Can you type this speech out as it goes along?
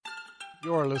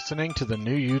You're listening to the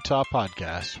New Utah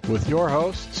Podcast with your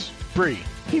hosts, Bree,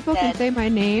 People can say my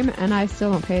name and I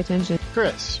still don't pay attention.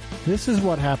 Chris, This is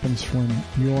what happens when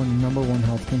your number one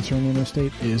health concern in the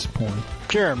state is porn.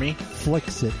 Jeremy,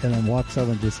 Flicks it and then walks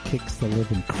over and just kicks the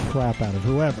living crap out of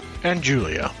whoever. and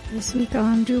Julia. This week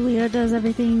on Julia Does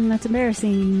Everything That's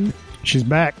Embarrassing. She's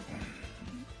back.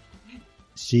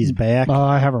 She's back.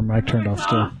 I have her mic turned off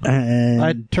still. And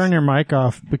I turn your mic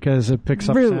off because it picks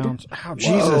up Rude. sounds. Ow,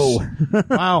 Jesus.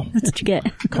 Wow. That's what you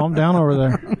get. Calm down over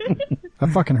there. That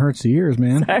fucking hurts the ears,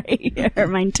 man. Sorry, it hurt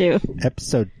mine too.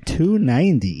 episode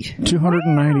 290.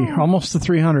 290. Almost to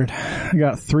 300. I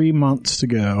got 3 months to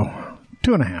go.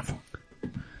 2.5.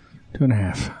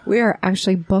 2.5. We are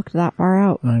actually booked that far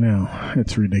out. I know.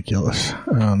 It's ridiculous.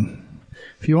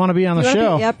 If you want to be on the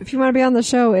show, If you want to be on the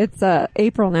show, it's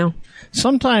April now.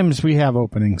 sometimes we have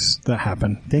openings that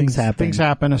happen. Things happen. Things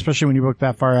happen, especially when you book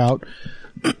that far out.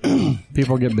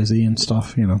 People get busy and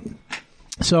stuff, you know.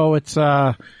 So it's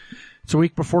a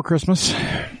week before Christmas.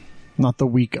 Not the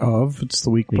week of, it's the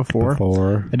week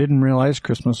before. I didn't realize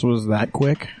Christmas was that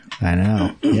quick. I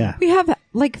know. Yeah. We have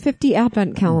like 50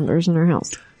 advent calendars in our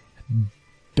house.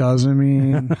 Doesn't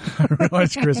mean I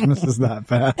realize Christmas is that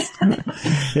fast.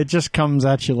 It just comes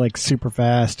at you like super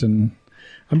fast. And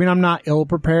I mean, I'm not ill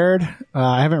prepared.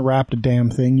 I haven't wrapped a damn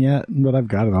thing yet, but I've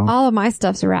got it all. All of my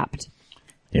stuff's wrapped.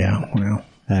 Yeah, well,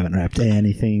 I haven't wrapped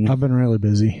anything. I've been really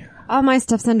busy. All my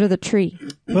stuff's under the tree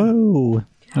Whoa.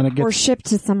 And it or gets shipped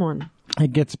to someone.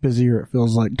 busier, it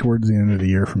feels like, towards the end of the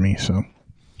year for me. So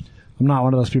I'm not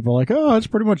one of those people like, oh, it's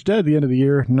pretty much dead at the end of the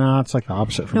year. No, it's like the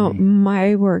opposite for No, me.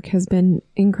 my work has been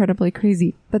incredibly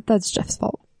crazy, but that's Jeff's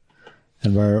fault.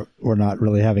 And we're not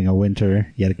really having a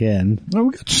winter yet again. No,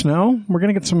 we got snow. We're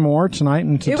going to get some more tonight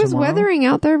and It was weathering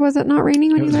out there. Was it not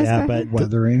raining when you guys Yeah, got here? but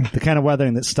Weathering. the kind of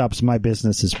weathering that stops my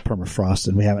business is permafrost,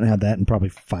 and we haven't had that in probably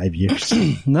 5 years.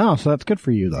 No, so that's good for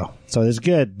you, though. So it's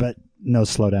good, but no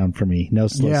slowdown for me. No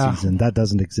slow Yeah. season. That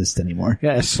doesn't exist anymore.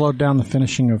 Yeah, it slowed down the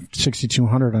finishing of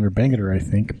 6,200 under Bangerter, I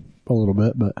think, a little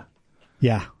bit, but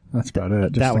Yeah. that's about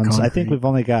it. Just That the one's, I concrete. think we've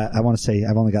only got, I want to say,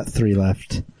 I've only got 3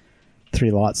 left. 3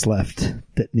 lots left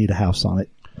that need a house on it.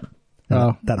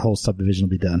 Oh. That whole subdivision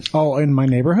will be done. Oh, in my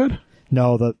neighborhood?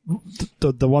 No,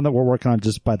 the one that we're working on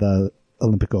just by the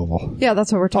Olympic Oval. Yeah,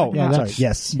 that's what we're talking yeah, about. Sorry,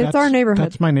 yes. It's our neighborhood.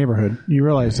 That's my neighborhood. You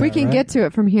realize that, We can right? get to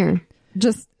it from here,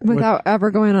 just without ever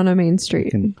going on a main street.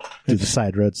 You can do the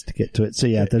side roads to get to it. So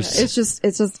yeah, there's It's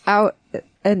just out,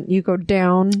 and you go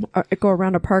down, go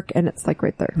around a park, and it's like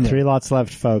right there. 3 lots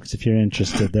left, folks. If you're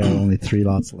interested, there are only 3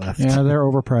 lots left. Yeah, they're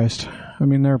overpriced. I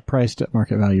mean, they're priced at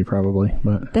market value probably,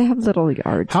 but They have little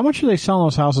yards. how much are they selling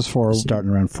those houses for?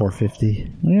 Starting around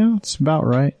 450. Yeah, it's about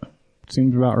right.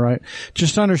 Seems about right.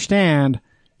 Just understand,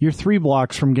 you're 3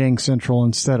 blocks from Gang Central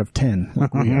instead of 10,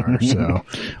 like we are, so.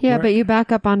 Yeah, but you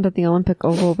back up onto the Olympic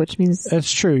Oval, which means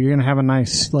That's true. You're going to have a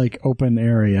nice, like, open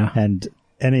area. And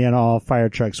any and all fire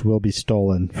trucks will be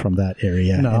stolen from that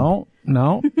area. No.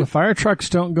 The fire trucks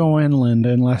don't go inland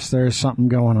unless there's something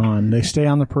going on. They stay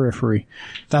on the periphery.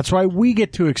 That's why we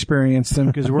get to experience them,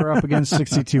 because we're up against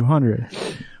 6,200.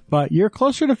 But you're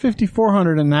closer to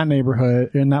 5,400 in that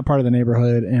neighborhood, in that part of the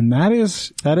neighborhood, and that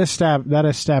is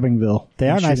Stabbingville. They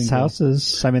are and nice Shootingville.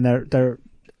 houses. I mean, they're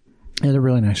Yeah, they're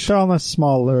really nice. on the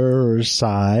smaller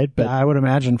side, but I would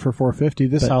imagine for 450,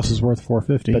 this house is worth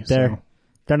 450. but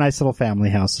they're nice little family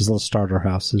houses, little starter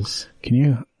houses. Can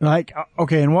you, like,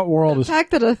 okay, in what world the is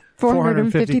fact that a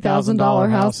 $450,000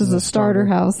 house is a starter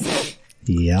house.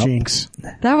 Yep. Jinx?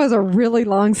 That was a really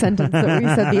long sentence that we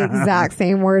said the exact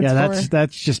same words Yeah, for.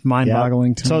 that's just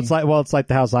mind-boggling to So me. it's like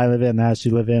the house I live in, the house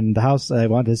you live in, the house I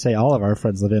wanted to say all of our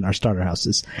friends live in are starter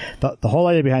houses. The whole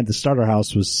idea behind the starter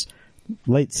house was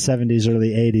late 70s, early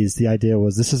 80s. The idea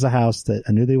was this is a house that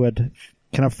a newlywed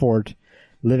can afford,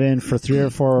 live in for 3 or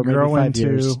 4 or maybe Grow 5 into.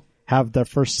 years, have their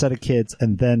first set of kids,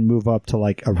 and then move up to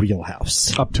like a real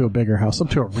house. up to a bigger house, up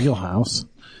to a real house.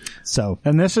 So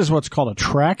And this is what's called a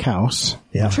track house.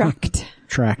 yeah, Tract.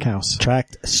 Track house.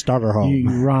 tract starter home.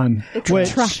 You run.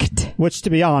 Tract. Which,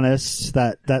 to be honest,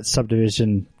 that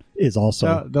subdivision is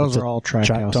also Those it's are a all track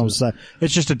tract houses. home.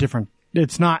 It's just a different.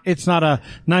 It's not a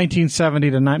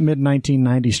 1970 to mid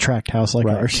 1990s tract house like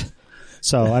Right. ours.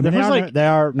 So I mean, There was they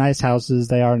are nice houses.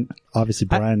 They aren't obviously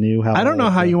brand new. I don't know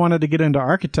how you wanted to get into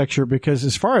architecture, because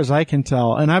as far as I can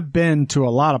tell, and I've been to a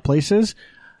lot of places,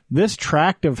 this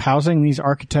tract of housing, these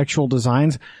architectural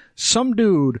designs, some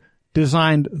dude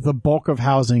designed the bulk of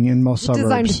housing in most suburbs.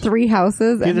 Designed 3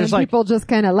 houses, and then there's like- people just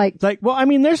kind of like well, I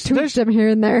mean, there's tweaked them here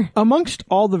and there. amongst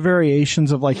all the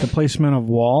variations of like the placement of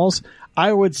walls,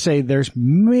 I would say there's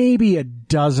maybe a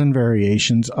dozen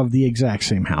variations of the exact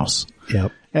same house.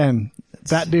 Yep. And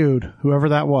that dude, whoever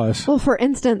that was. Well, for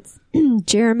instance,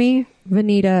 Jeremy,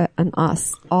 Vanita, and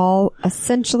us all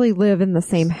essentially live in the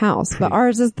same house, but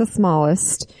ours is the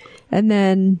smallest. And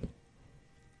then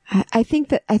I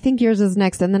think yours is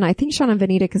next, and then I think Sean and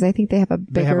Vanita, because I think they have a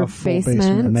bigger full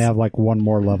basement. And they have like one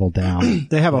more level down.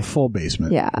 They have a full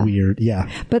basement. Yeah. Weird. Yeah.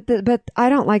 But I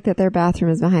don't like that their bathroom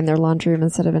is behind their laundry room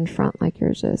instead of in front like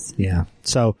yours is. Yeah.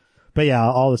 So, but yeah,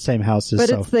 all the same houses. But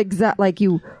so. it's the exact, like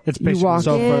you basically- walk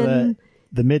So for in.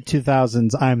 the mid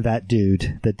 2000s, I'm that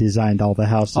dude that designed all the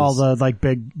houses. All the like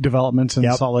big developments in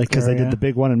Salt Lake because they area. did the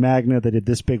big one in Magna, they did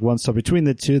this big one. So between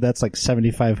the two, that's like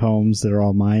 75 homes that are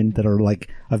all mine that are like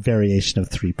a variation of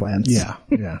 3 plants. Yeah,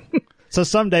 yeah. So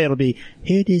someday it'll be,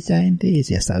 who designed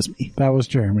these? Yes, that was me. That was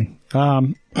Jeremy. Not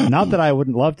that I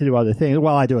wouldn't love to do other things.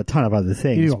 Well, I do a ton of other You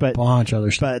things, do a but bunch of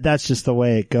other stuff. but that's just the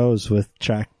way it goes with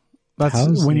track. That's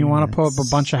housing. when you want to put up a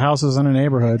bunch of houses in a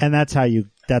neighborhood. And that's how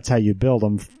you build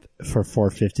them for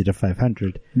 450 to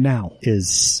 500 Now,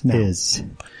 is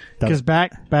because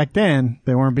back then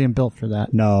they weren't being built for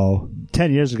that. no,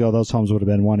 10 years ago those homes would have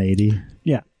been 180.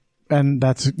 Yeah, and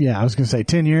I was gonna say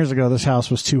 10 years ago this house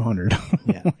was 200.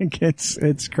 Yeah. Like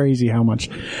it's crazy how much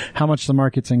the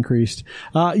market's increased.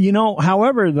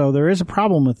 However, though, there is a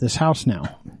problem with this house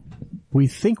now. We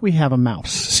think we have a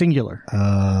mouse, singular.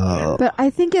 But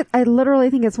I literally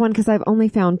think it's one because I've only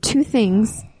found 2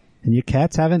 things. And you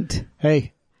cats haven't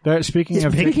Hey, speaking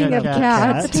of Speaking of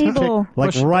cats. At the table.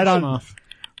 like push right them on off.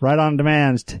 right on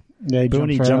demand. Yeah, he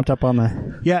Booney right jumped up on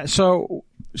the Yeah, so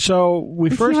we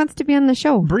He first wants to be on the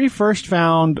show. Bree first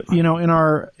found, in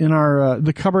our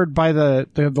the cupboard by the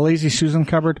Lazy Susan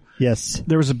cupboard, yes.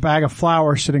 there was a bag of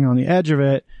flour sitting on the edge of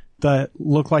it that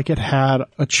looked like it had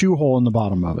a chew hole in the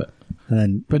bottom of it. And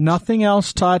then But nothing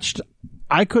else touched.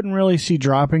 I couldn't really see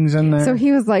droppings in there. So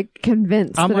he was like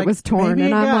convinced that it was torn, maybe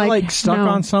and it I'm got, like, stuck no.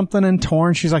 on something and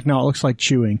torn. She's like, no, it looks like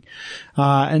chewing.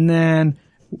 And then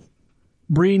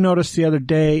Bree noticed the other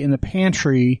day in the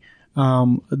pantry,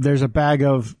 there's a bag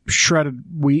of shredded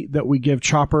wheat that we give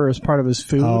Chopper as part of his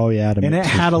food. Oh, yeah, to and make it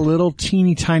had a little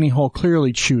teeny tiny hole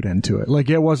clearly chewed into it. Like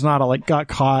it was not got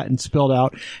caught and spilled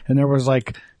out, and there was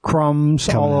like crumbs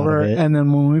Coming all out over of it. it. And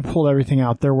then when we pulled everything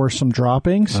out, there were some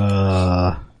droppings.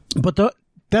 But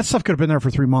that stuff could have been there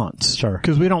for 3 months. Sure.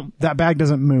 Because that bag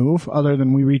doesn't move other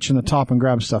than we reach in the top and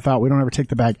grab stuff out. We don't ever take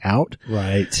the bag out.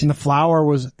 right. And the flour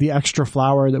was the extra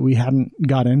flour that we hadn't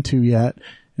got into yet.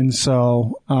 And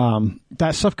so,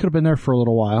 that stuff could have been there for a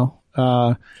little while.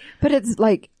 But it's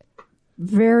like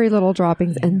very little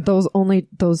droppings, and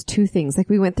those 2 things. Like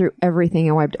we went through everything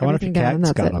and wiped I wonder if everything your down, and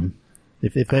cats that's got it. them.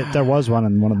 If there was one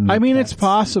and one of them. I mean, cats. it's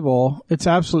possible. It's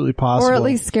absolutely possible. Or at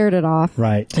least scared it off.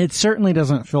 Right. It certainly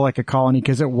doesn't feel like a colony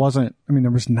because it wasn't. I mean,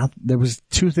 there was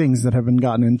 2 things that have been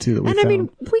gotten into that we And found. I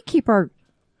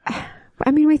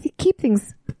mean, we keep keep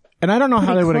things and I don't know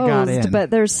how they would have got closed, in. but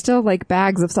there's still like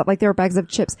bags of stuff. Like there are bags of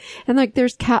chips, and like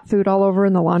there's cat food all over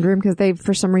in the laundry room because they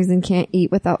for some reason can't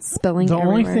eat without spilling. The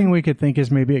only everywhere. thing we could think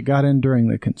is maybe it got in during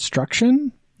the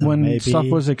construction when maybe. stuff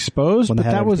was exposed, When they but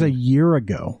had that was a everything. year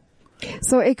ago.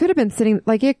 So it could have been sitting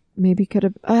like it maybe could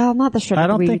have. Not the shredded I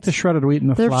don't wheat. think the shredded wheat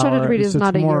and the The flour. shredded wheat is it's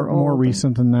not a more, year more old.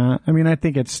 recent than that. I mean, I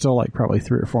think it's still like probably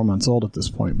 3 or 4 months old at this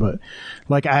point. But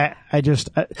like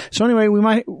so anyway, we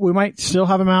might still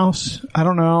have a mouse. I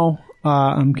don't know.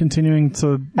 I'm continuing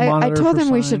to monitor. I told for them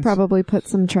we should signs. probably put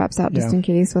some traps out just Yeah. in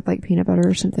case with like peanut butter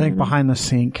or something. I think behind the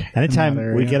sink. in Anytime that we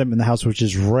area. get them in the house, which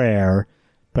is rare,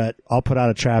 but I'll put out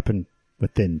a trap and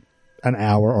within an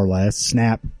hour or less,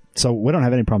 snap. So we don't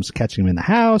have any problems catching them in the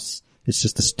house. It's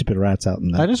just the stupid rats out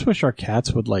in the. I just wish our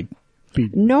cats would like be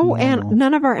No, and normal.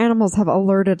 none of our animals have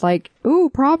alerted like, ooh,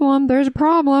 problem, there's a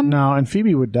problem. No, and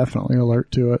Phoebe would definitely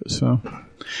alert to it. So,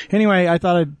 anyway, I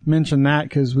thought I'd mention that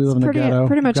because we live in the ghetto.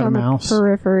 Pretty much We've got on a the mouse.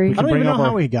 periphery. I don't bring even know over-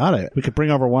 how we got it. We could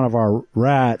bring over one of our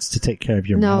rats to take care of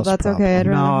your No, mouse that's problem. okay. I'd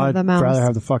No, rather have I'd the mouse. rather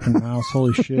have the fucking mouse.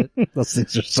 Holy shit! Those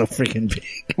things are so freaking big.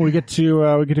 We get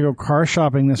to go car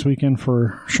shopping this weekend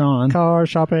for Sean. Car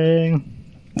shopping.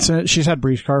 So she's had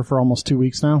Bree's car for almost 2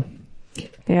 weeks now.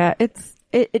 Yeah,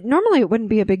 it normally it wouldn't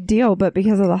be a big deal, but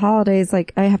because of the holidays,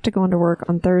 like I have to go into work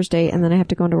on Thursday and then I have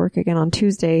to go into work again on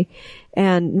Tuesday.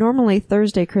 And normally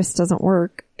Thursday Chris doesn't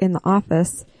work in the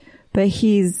office, but I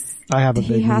have a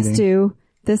he big has meeting. to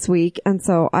this week, and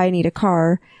so I need a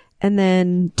car. And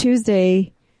then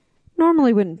Tuesday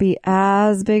normally wouldn't be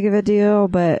as big of a deal,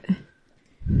 but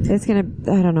it's gonna.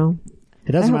 I don't know.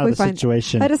 It doesn't I hope matter we the find-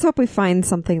 situation. I just hope we find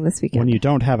something this weekend. When you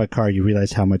don't have a car, you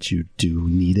realize how much you do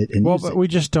need it. And Well, use but it. we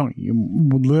just don't.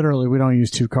 Literally, we don't use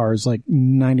 2 cars like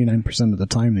 99% of the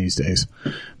time these days.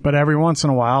 But every once in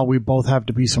a while, we both have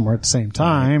to be somewhere at the same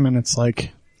time, and it's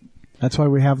like That's why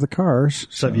we have the cars.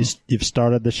 So have you've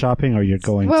started the shopping, or you're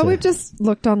going to? Well, we've just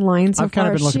looked online so I've kind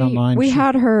far. of been looking online. We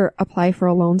had her apply for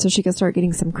a loan so she could start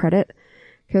getting some credit,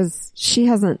 because she's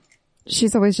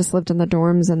always just lived in the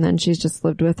dorms, and then she's just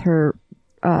lived with her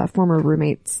former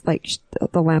roommates. Like,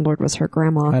 the landlord was her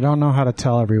grandma. I don't know how to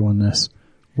tell everyone this.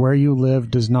 Where you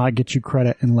live does not get you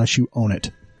credit unless you own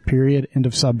it. Period. End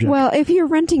of subject. Well, if you're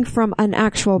renting from an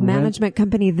actual management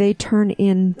company, they turn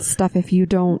in stuff if you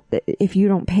don't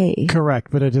pay.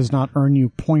 Correct, but it does not earn you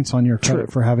points on your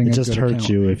credit for having It a just good hurts account.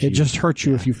 you if it you- just hurts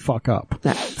you if you fuck up.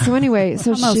 Yeah. So anyway,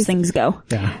 so How most she's things go.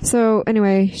 Yeah. So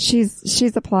anyway,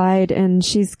 she's applied, and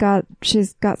she's got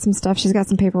some stuff. She's got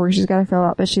some paperwork she's got to fill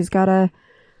out, but she's got a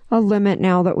limit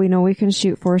now that we know we can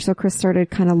shoot for. So Chris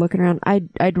started kind of looking around.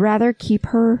 I'd rather keep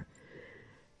her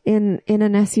in an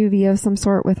SUV of some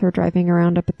sort with her driving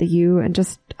around up at the U, and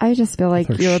I just feel like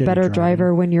her you're a shitty better driving.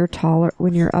 driver when you're taller,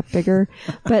 when you're up bigger,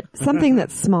 but something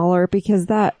that's smaller, because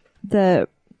the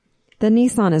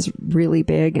Nissan is really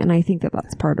big, and I think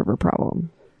that's part of her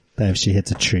problem. That if she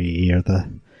hits a tree or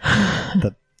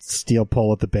the steel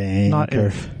pole at the bank. Not or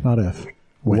if. Not if.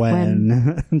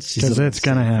 when. Because it's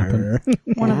going to happen.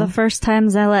 One of the first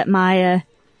times I let Maya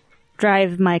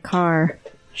drive my car,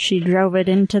 she drove it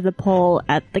into the pole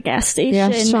at the gas station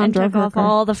Yeah, Sean and drove took her off car.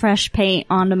 all the fresh paint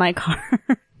onto my car.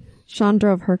 Sean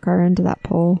drove her car into that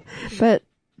pole, but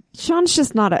Sean's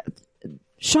just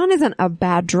Sean isn't a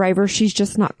bad driver. She's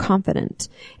just not confident.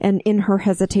 And in her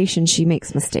hesitation, she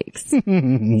makes mistakes.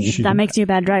 That makes you a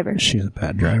bad driver. She's a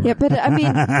bad driver. Yeah, but I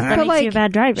mean, That but makes you a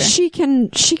bad driver. she can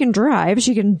drive.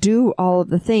 She can do all of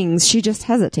the things. She just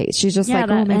hesitates. She's just Yeah, like,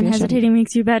 oh, maybe and I shouldn't. hesitating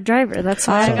makes you a bad driver. That's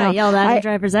why I know. got yelled at in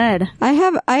driver's ed.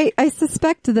 I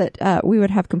suspect that we would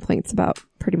have complaints about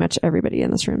pretty much everybody in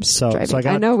this room driving.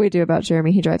 I know we do about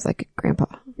Jeremy. He drives like a grandpa.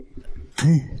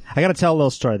 I got to tell a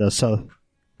little story though. So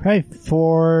probably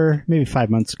maybe 5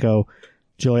 months ago,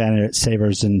 Juliana at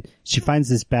Savers, and she finds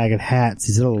this bag of hats.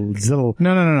 These little.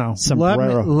 No.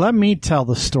 Sombrero. Let me tell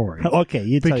the story. Okay,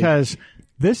 you tell Because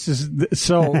this is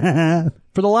so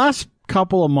for the last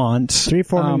couple of months, 3,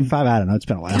 4, maybe 5. I don't know. It's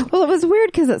been a while. Well, it was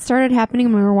weird because it started happening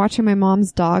when we were watching my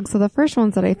mom's dog. So the first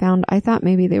ones that I found, I thought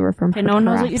maybe they were from her And no one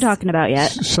knows what crafts. you're talking about yet.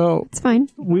 So It's fine.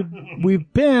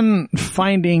 we've been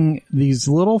finding these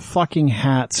little fucking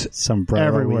hats Sombrero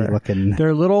everywhere. looking.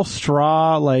 They're little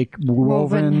straw, like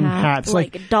woven hats,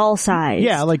 Like doll size.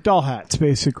 yeah, like doll hats,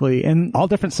 basically. And All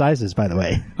different sizes, by the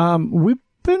way. we've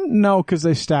been because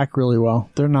they stack really well.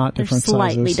 They're not They're different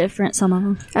slightly sizes. different, some of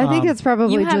them. I think it's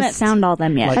probably You just. haven't found all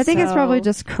them yet. I think it's so- probably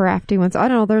just crafty ones. I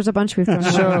don't know. There's a bunch we've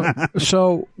done.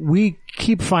 So we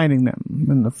keep finding them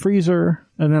in the freezer,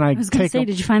 and then I I was going to take say, them.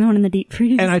 did you find the one in the deep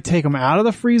freeze? And I take them out of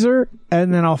the freezer,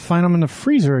 and then I'll find them in the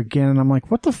freezer again, and I'm like,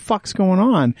 "What the fuck's going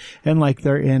on?" And like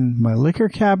they're in my liquor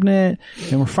cabinet,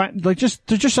 and they're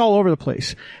just all over the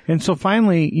place. And so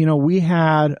finally, we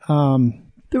had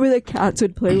The way the cats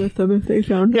would play with them if they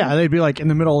found them. yeah, they'd be like in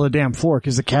the middle of the damn floor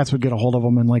because the cats would get a hold of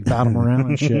them and like bat them around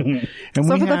and shit. And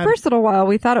So for the first little while,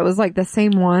 we thought it was like the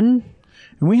same one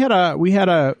and we had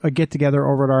a get together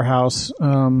over at our house.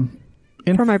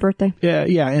 for my birthday.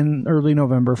 Yeah, in early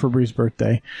November for Bree's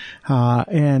birthday.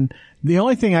 And the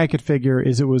only thing I could figure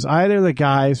is it was either the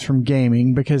guys from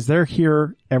gaming, because they're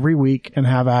here every week and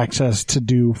have access to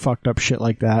do fucked up shit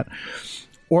like that,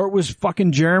 or it was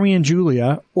fucking Jeremy and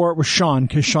Julia, or it was Sean,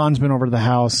 because Sean's been over to the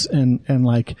house and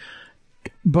like,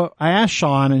 but I asked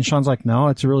Sean, and Sean's like, no,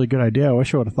 it's a really good idea. I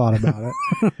wish I would have thought about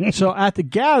it. So at the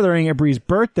gathering at Bree's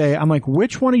birthday, I'm like,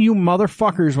 which one of you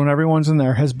motherfuckers, when everyone's in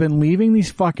there, has been leaving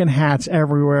these fucking hats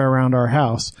everywhere around our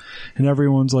house? And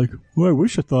everyone's like, well, I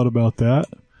wish I thought about that.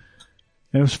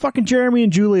 And it was fucking Jeremy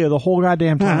and Julia the whole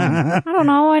goddamn time. I don't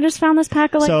know. I just found this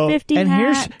pack of like So- 50 and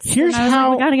hats. here's and I was how-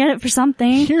 like, we gotta get it for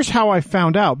something. Here's how I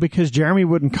found out, because Jeremy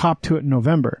wouldn't cop to it in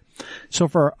November. So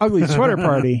for our ugly sweater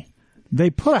party, they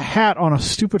put a hat on a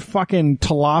stupid fucking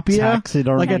tilapia.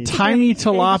 Taxidermy. Like a tiny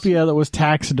tilapia that was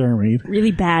taxidermied.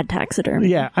 Really bad taxidermy.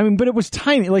 Yeah, I mean, but it was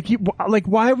tiny. Like,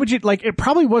 why would you, like, it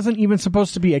probably wasn't even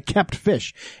supposed to be a kept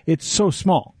fish. It's so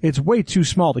small. It's way too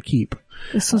small to keep.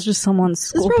 This was just someone's This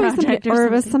school probably project or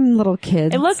it was something. some little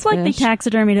kid. It looks like they fish.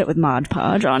 taxidermied it with Mod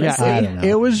Podge, honestly. Yeah, I don't know.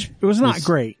 it was not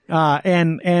great.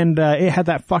 And it had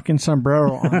that fucking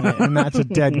sombrero on it, and that's a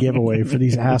dead giveaway for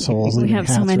these assholes. We leaving have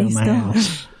so hats many around my still.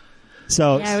 house.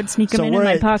 So Yeah, I would sneak them so in we're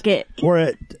my at- pocket. We're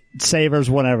at Savers,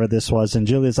 whenever this was, and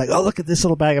Julia's like, "Oh, look at this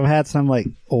little bag of hats," and I'm like,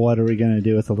 "What are we gonna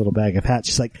do with a little bag of hats?"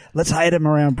 She's like, "Let's hide them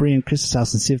around Bree and Chris's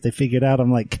house and see if they figure it out."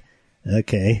 I'm like,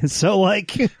 Okay. So,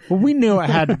 like, Well, we knew it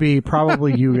had to be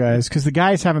probably you guys because the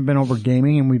guys haven't been over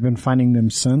gaming and we've been finding them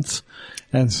since.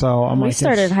 And so I'm We like,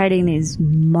 started hiding these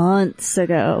months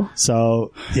ago.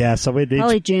 so we'd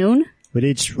Probably each, June.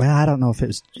 well, I don't know if it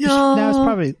was, No. it's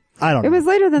probably, I don't know. It was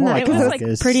later than More that. It like was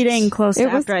Because like pretty dang close It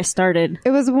was- after I started.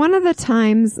 it was one of the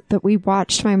times that we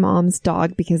watched my mom's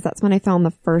dog because that's when I found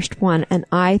the first one, and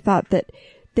I thought that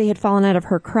they had fallen out of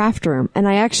her craft room, and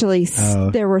I actually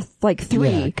there were like 3,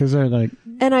 yeah, because they're like,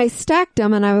 and I stacked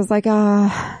them, and I was like,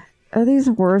 are these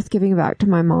worth giving back to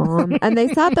my mom? And they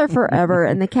sat there forever,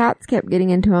 and the cats kept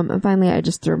getting into them, and finally I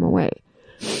just threw them away.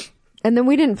 And then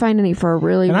we didn't find any for a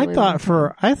really. and really long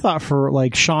time. I thought for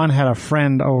like Sean had a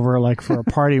friend over like for a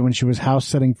party when she was house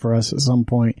sitting for us at some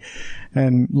point,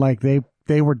 and like they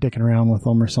were dicking around with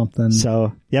them or something.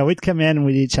 So, yeah, we'd come in and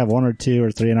we'd each have 1 or 2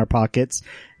 or 3 in our pockets.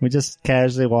 We'd just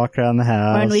casually walk around the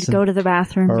house. When we'd go to the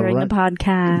bathroom or during run- the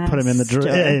podcast. put them in the drawer.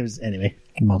 Anyway.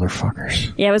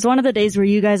 Motherfuckers. Yeah, it was one of the days where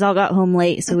you guys all got home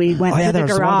late, so we went Oh, yeah, to there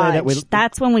the was one day garage. that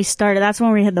That's when we started. That's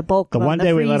when we had the bulk The of them, one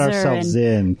day we let freezer ourselves and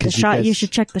in. The 'cause shot. guys- You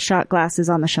should check the shot glasses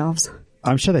on the shelves.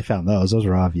 I'm sure they found those. Those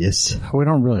were obvious. We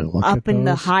don't really look at Up in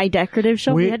the those. high decorative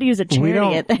shelf, we had to use a chair to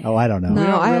don't- get there. Oh, I don't know. No,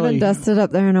 don't I haven't really- dusted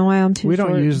up there in a while. I'm too We don't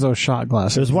short. use those shot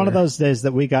glasses. It was one of there. those days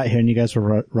that we got here and you guys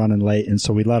were running late, and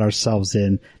so we let ourselves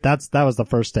in. That was the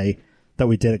first day that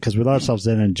we did it because we let ourselves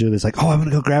in, and Julie's like, "Oh, I'm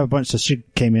gonna go grab a bunch." So she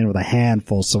came in with a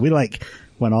handful. So we like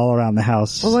went all around the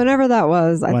house. Well, whenever that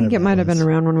was, I think Whenever it might that have been was.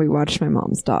 around when we watched my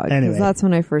mom's dog. 'Cause Anyway. that's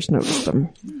when I first noticed them.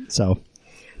 So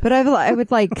But I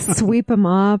would like sweep them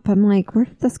up. I'm like, where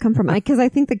did this come from? Because I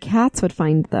think the cats would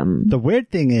find them. the weird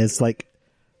thing is, like,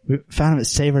 we found them at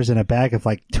Savers in a bag of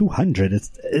like 200.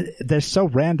 They're so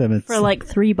random. It's For like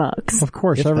 $3. Of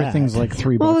course, If everything's that. like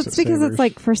 $3. Well, it's at because Savers. it's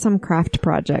like for some craft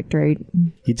project, right?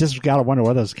 you just gotta wonder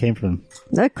where those came from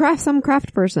Some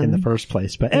craft person. in the first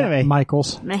place. But anyway,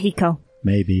 Michael's. Mexico.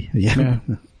 maybe yeah,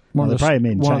 Yeah. Well, they're probably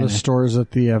made in one of China. the stores at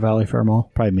the Valley Fair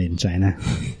Mall. Probably made in China.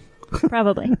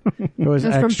 Probably. It was It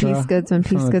was from extra. Peace Goods when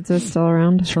Peace Goods was still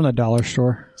around. It's from the dollar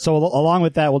store. So along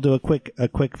with that, we'll do a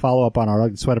quick follow up on our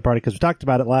ugly sweater party because we talked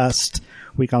about it last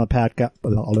week on the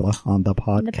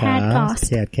podcast.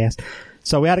 Podcast.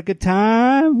 So we had a good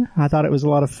time. I thought it was a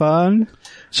lot of fun.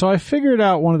 So I figured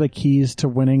out one of the keys to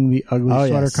winning the ugly Oh,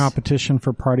 sweater yes. competition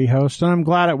for party host, and I'm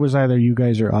glad it was either you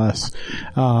guys or us,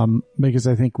 because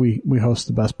I think we host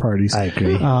the best parties. I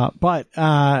agree. But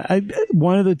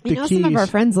one of the You know, keys. some of our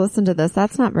friends listen to this.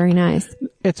 That's not very nice.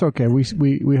 It's okay.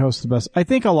 We host the best. I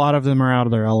think a lot of them are out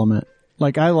of their element.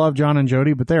 Like I love John and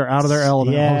Jody, but they're out of their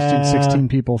element Yeah. hosting 16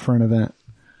 people for an event.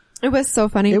 It was so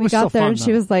funny. It We was got so there fun, and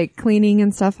she though. was like cleaning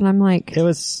and stuff, and I'm like, It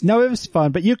was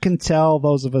fun, but you can tell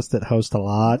those of us that host a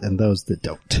lot and those that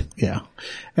don't. Yeah.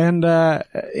 And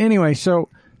anyway, so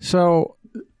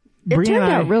it Bree turned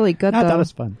and out really good I though. thought it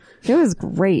was fun. It was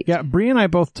great. Yeah, Bree and I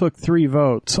both took 3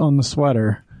 votes on the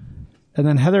sweater. And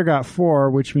then Heather got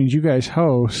 4, which means you guys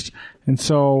host. And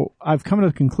so I've come to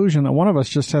the conclusion that one of us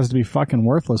just has to be fucking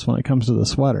worthless when it comes to the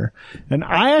sweater. And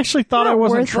I actually thought I Not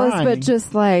wasn't worthless, trying. but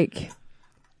just like,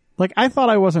 I thought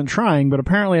I wasn't trying, but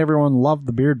apparently everyone loved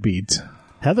the beard beads.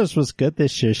 Heather's was good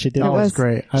this year. She did. That was was-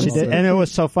 great. I She loved did, it. and it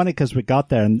was so funny because we got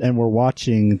there and we're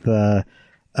watching the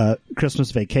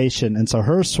Christmas Vacation, and so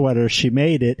her sweater, she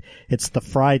made it. It's the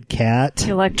fried cat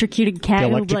The electrocuted cat The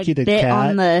who electrocuted bit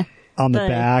cat on the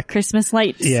back. Christmas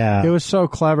lights. Yeah, It was so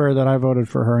clever that I voted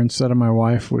for her instead of my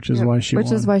wife, which is why she won.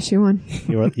 which is why she won.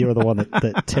 you were the one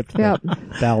that tipped Yep. the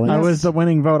balance. I was the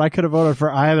winning vote. I could have voted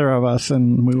for either of us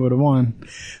and we would have won.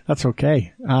 That's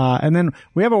okay. And then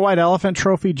we have a white elephant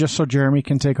trophy just so Jeremy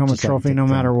can take home Just a let him trophy take no it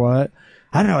matter home. what.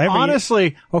 I don't know.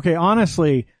 Honestly,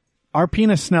 our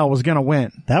penis snail was going to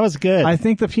win. That was good, I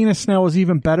think the penis snail was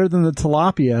even better than the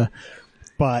tilapia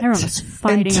but Everyone was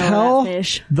fighting over until that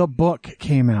fish. the book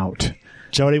came out.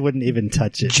 Jody wouldn't even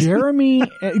touch it. Jeremy,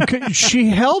 she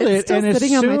held It's it still and as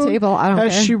sitting on my soon table. I don't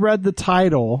as care. she read the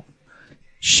title,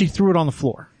 she threw it on the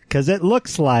floor. Because it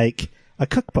looks like a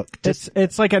cookbook.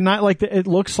 It's like a not like it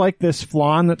looks like this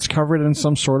flan that's covered in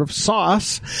some sort of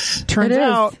sauce. Turns It is.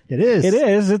 out It is. It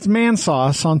is. It's man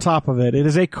sauce on top of it. It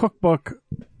is a cookbook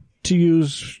to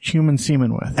use human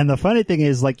semen with. And the funny thing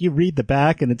is, like, you read the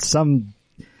back and it's some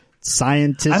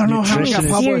scientist, I don't know how it got nutritionist.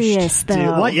 published. Serious though.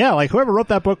 Dude, like whoever wrote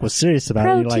that book was serious about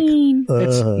it. Protein. You're like,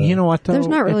 It's, you know what though? There's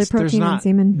not really there's protein in not-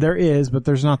 semen. There is, but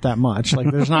there's not that much.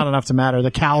 Like there's not enough to matter. The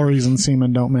calories in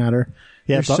semen don't matter.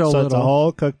 yeah, There's so it's little. a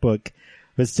whole cookbook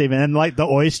with Steven. And like the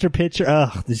oyster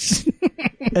picture,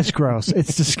 It's gross.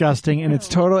 It's disgusting, and it's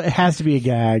total. It has to be a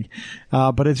gag,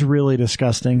 but it's really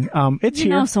disgusting. It's You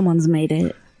know here. someone's made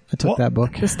it. I took that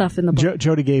book. The stuff in the book.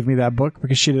 Jody gave me that book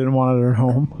because she didn't want it at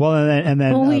home. Well, and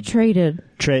then Well, we traded.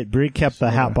 Bree kept the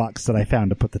hat box that I found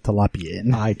to put the tilapia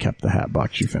in. I kept the hat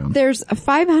box you found. There's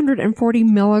 540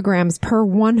 milligrams per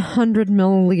 100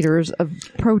 milliliters of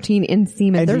protein in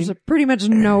semen. And There's pretty much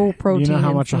no protein. You know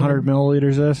how in much semen. 100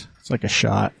 milliliters is? It's like a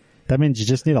shot. That means you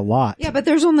just need a lot. Yeah, but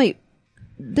there's only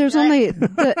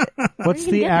What's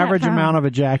you the get that average from? amount of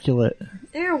ejaculate?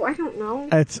 Ew, I don't know.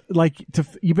 It's like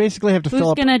you basically have to Who's fill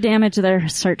up. gonna damage their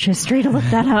search history to look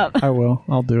that up? I will.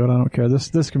 I'll do it. I don't care.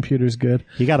 This computer's good.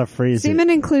 You gotta freeze Semen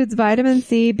it. includes vitamin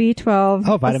C, B12,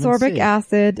 Oh, vitamin ascorbic C.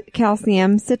 acid,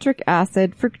 calcium, citric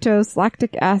acid, fructose,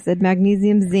 lactic acid,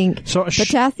 magnesium, zinc, So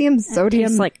potassium, sodium,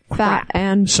 tastes like fat, crap.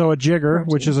 and So a jigger,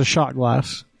 which is a shot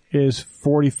glass, is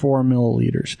 44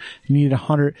 milliliters. You need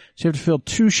 100. So you have to fill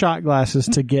 2 shot glasses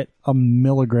to get a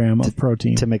milligram of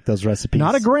protein. To make those recipes.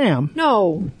 Not a gram.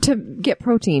 no, to get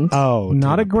protein. Oh.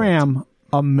 Not to a gram.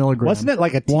 A milligram. Wasn't it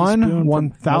like a teaspoon for one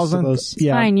most of thousandth? those?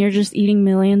 Yeah. Fine, you're just eating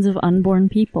millions of unborn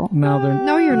people. Now they're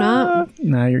No, you're not.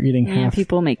 now you're eating Yeah, half.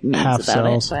 people make memes half about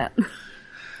cells. it. But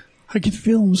I can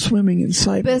feel them swimming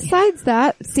inside me. Besides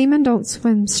that, semen don't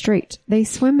swim straight. They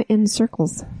swim in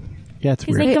circles. Yeah, it's Is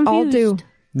weird. it- They all confused. do.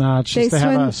 No, it's just they they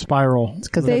have swim- a spiral.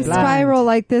 Because They spiral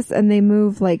like this and they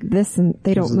move like this and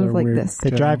they don't Because they're move like weird. this. They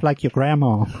drive like your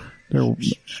grandma.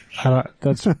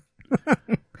 That's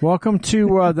welcome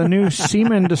to the new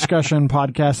semen discussion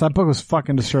podcast. That book was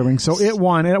fucking disturbing. So it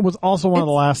won, and it was also one of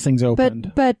the last things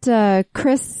opened. But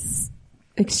Chris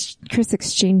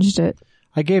exchanged it.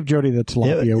 I gave Jody the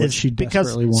tilapia, which she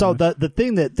desperately wanted. So the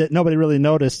thing that nobody really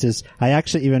noticed is I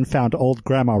actually even found old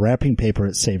grandma wrapping paper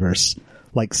at Savers.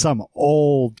 Like some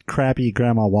old crappy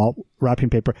grandma wall wrapping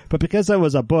paper. But because that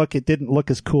was a book, it didn't look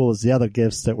as cool as the other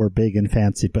gifts that were big and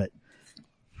fancy. But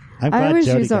I'm I glad always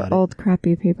Jody use our got it. old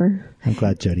crappy paper. I'm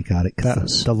glad Jody got it. That Cause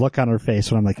was- the look on her face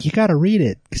when I'm like, you gotta read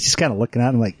it. Cause she's kind of looking at it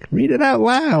and like, read it out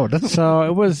loud. So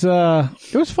it was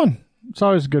fun. It's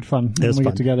always good fun when was we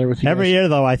fun. get together with you Every guys. year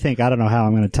though, I don't know how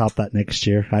I'm going to top that next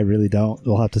year. I really don't.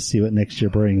 We'll have to see what next year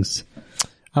brings.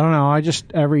 I don't know.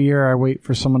 Every year I wait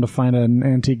for someone to find an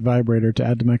antique vibrator to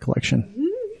add to my collection.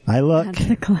 I look. that's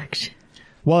the collection.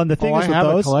 Well, and the thing I is with have a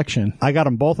those, collection. I got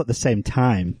them both at the same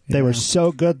time. They were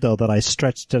so good though that I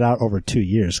stretched it out over 2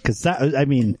 years. Cause I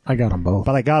got them both.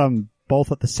 them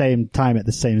both at the same time at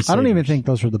the same I don't even Savers. think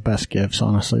those were the best gifts,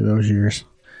 honestly, those years.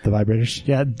 The vibrators.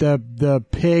 Yeah, the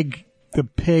pig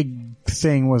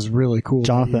thing was really cool. that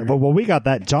Jonathan. year. Well, we got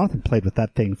that. Jonathan played with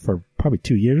that thing for probably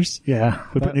 2 years. Yeah.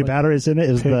 We put new batteries in it.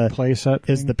 It was Pig the playset.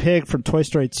 is the pig from Toy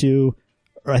Story 2,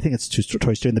 or I think it's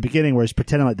Toy Story in the beginning where he's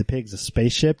pretending like the pig's a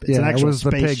spaceship. It's Yeah, an it actual was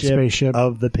the pig spaceship.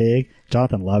 of the pig.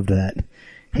 Jonathan loved that.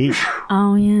 He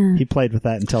Oh yeah. he played with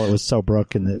that until it was so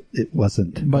broken that it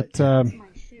wasn't. But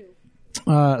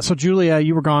so Julia,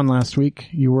 you were gone last week.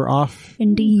 You were off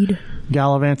Indeed.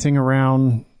 gallivanting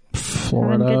around Having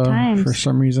Florida good times. for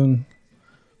some reason.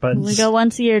 But We go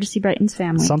once a year to see Brighton's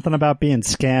family. something about being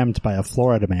scammed by a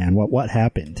Florida man. What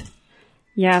happened?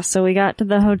 Yeah, so we got to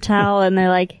the hotel and they're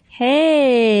like,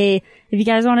 hey, if you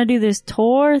guys want to do this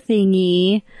tour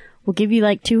thingy, we'll give you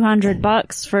like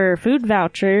 $200 for food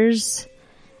vouchers.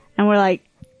 And we're like,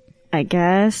 I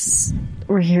guess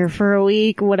we're here for a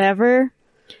week, whatever.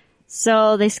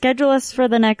 So they schedule us for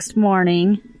the next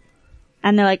morning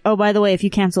and they're like, oh, by the way, if you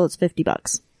cancel, it's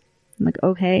 $50. I'm like,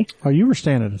 okay. Oh, you were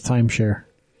staying at a timeshare.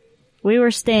 We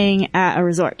were staying at a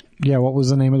resort. Yeah, what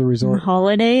was the name of the resort?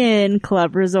 Holiday Inn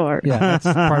Club Resort. Yeah, that's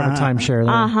part of a timeshare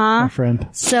there, my friend.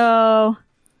 So,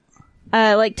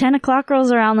 like 10 o'clock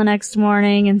rolls around the next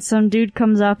morning and some dude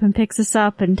comes up and picks us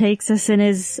up and takes us in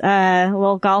his,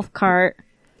 little golf cart.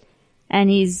 And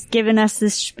he's giving us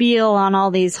this spiel on all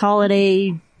these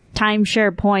holiday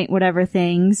timeshare point whatever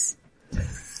things.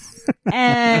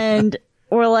 And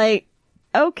we're like,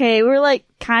 okay, we're like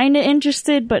kind of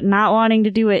interested, but not wanting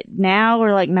to do it now.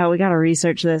 We're like, no, we gotta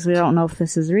research this. We don't know if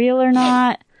this is real or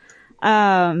not.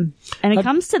 And it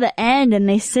comes to the end and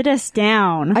they sit us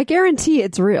down. I guarantee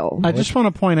it's real. I just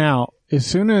want to point out, as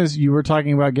soon as you were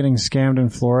talking about getting scammed in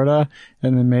Florida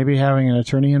and then maybe having an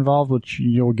attorney involved, which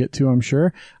you'll get to, I'm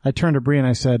sure, I turned to Bree and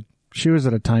I said, she was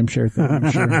at a timeshare thing,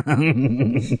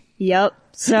 I'm sure. Yep.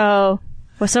 So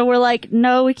we're like,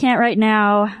 no, we can't right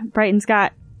now. Brighton's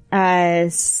got,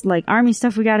 like army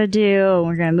stuff we gotta do and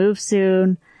we're gonna move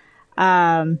soon.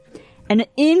 And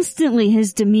instantly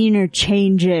his demeanor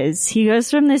changes. He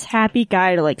goes from this happy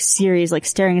guy to like serious, like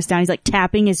staring us down. He's like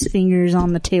tapping his fingers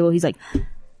on the table. He's like,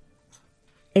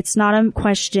 it's not a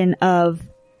question of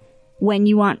when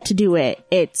you want to do it.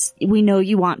 It's, we know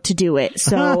you want to do it.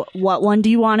 So what one do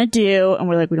you want to do? And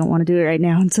we're like, we don't want to do it right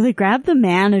now. And so they grab the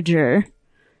manager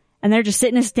and they're just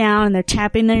sitting us down and they're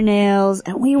tapping their nails,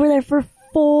 and we were there for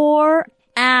 4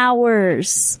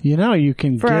 hours. You know, you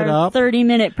can for get our up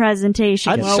 30-minute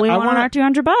presentation. Well, we want our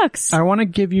 $200. I want to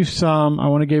give you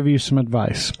some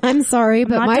advice. I'm sorry,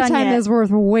 but not my done time yet. is worth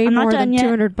way I'm not more done than yet.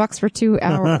 $200 for 2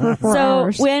 hours, for 4 So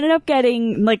hours. we ended up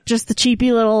getting like just the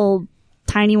cheapy little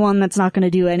tiny one that's not going to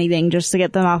do anything, just to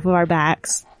get them off of our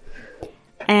backs.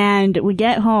 And we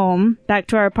get home, back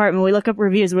to our apartment, we look up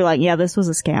reviews, we're like, yeah, this was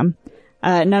a scam.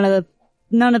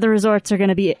 None of the resorts are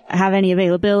going to have any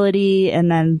availability, and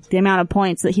then the amount of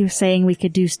points that he was saying we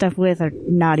could do stuff with are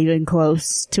not even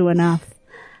close to enough.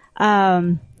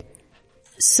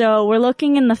 So we're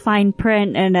looking in the fine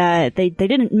print, and they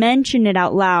didn't mention it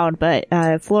out loud, but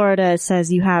Florida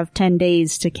says you have 10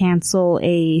 days to cancel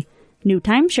a new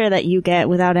timeshare that you get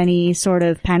without any sort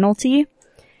of penalty.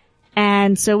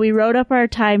 And so we wrote up our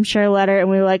timeshare letter, and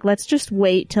we were like, let's just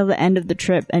wait till the end of the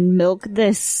trip and milk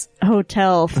this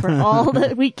hotel for all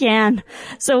that we can.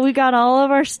 So we got all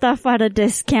of our stuff at a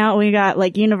discount. We got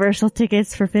like Universal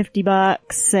tickets for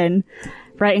 $50, and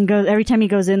Brighton goes, every time he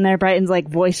goes in there, Brighton's like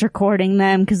voice recording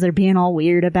them because they're being all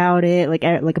weird about it. Like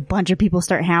a bunch of people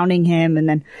start hounding him, and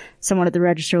then someone at the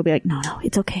register will be like, no,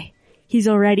 it's okay. He's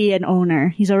already an owner.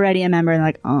 He's already a member. And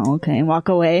like, oh, okay. And walk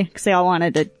away. Cause they all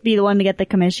wanted to be the one to get the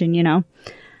commission, you know?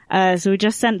 So we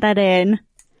just sent that in.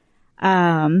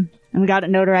 And we got it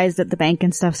notarized at the bank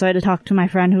and stuff. So I had to talk to my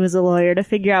friend who was a lawyer to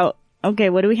figure out, okay,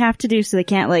 what do we have to do so they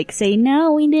can't like say,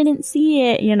 no, we didn't see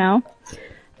it, you know?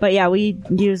 But yeah, we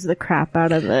use the crap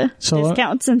out of the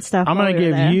discounts and stuff. I'm going to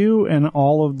give you and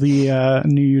all of the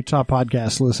New Utah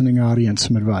podcast listening audience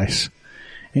some advice.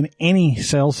 In any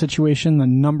sales situation, the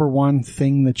number one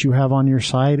thing that you have on your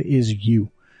side is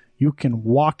you. You can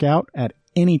walk out at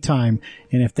any time,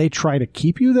 and if they try to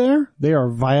keep you there, they are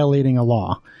violating a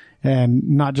law.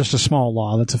 And not just a small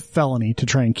law, that's a felony to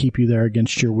try and keep you there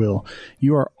against your will.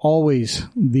 You are always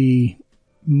the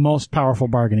most powerful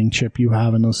bargaining chip you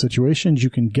have in those situations. You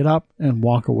can get up and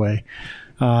walk away.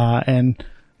 And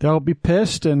they'll be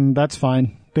pissed, and that's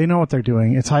fine. They know what they're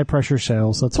doing. It's high pressure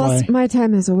sales. That's Plus, why my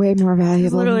time is way more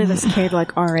valuable. Literally this kid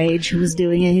like our age who was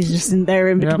doing it. He's just in there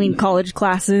in between college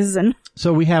classes. And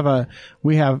so we have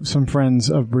some friends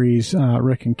of Bree's,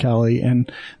 Rick and Kelly,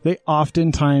 and they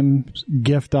oftentimes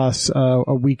gift us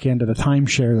a weekend at a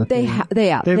timeshare that they've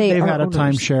had a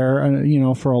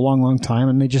timeshare, for a long, long time,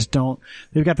 and they just don't.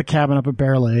 They've got the cabin up at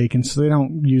Bear Lake, and so they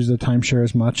don't use the timeshare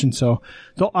as much, and so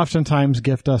they'll oftentimes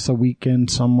gift us a weekend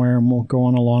somewhere, and we'll go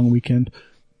on a long weekend.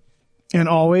 And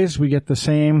always we get the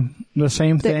same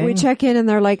thing. We check in and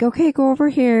they're like, okay, go over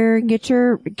here and get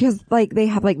because like they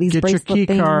have like these bracelet your key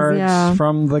things. cards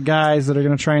from the guys that are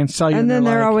going to try and sell you. And then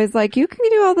they're always like, you can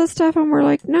do all this stuff. And we're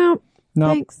like, no,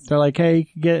 thanks. They're like, hey, you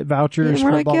can get vouchers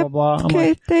for like, blah, blah, blah. I'm okay,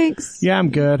 like, thanks. Yeah, I'm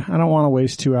good. I don't want to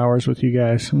waste 2 hours with you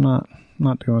guys. I'm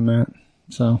not doing that.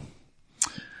 So.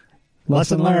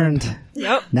 Lesson learned.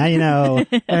 Yep. Now you know.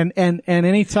 And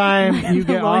anytime you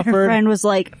get offered, friend was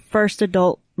like, first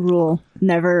adult rule,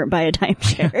 never buy a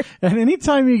timeshare. and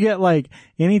anytime you get like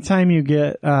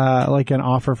an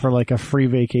offer for like a free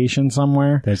vacation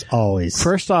somewhere, there's always,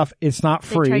 first off, it's not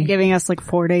free. They tried giving us like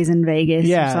 4 days in Vegas.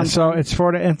 Yeah, so it's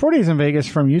 4 days, and 4 days in Vegas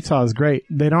from Utah is great.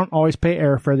 They don't always pay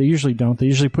airfare. They usually don't. They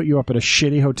usually put you up at a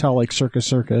shitty hotel like Circus.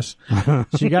 So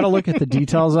you got to look at the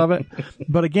details of it.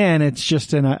 But again, it's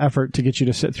just an effort to get you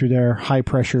to sit through their high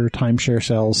pressure timeshare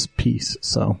sales piece.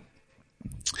 So.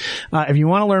 If you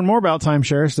want to learn more about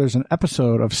timeshares, there's an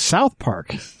episode of South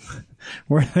Park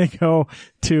where they go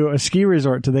to a ski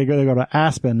resort. They go to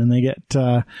Aspen and they get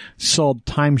sold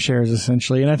timeshares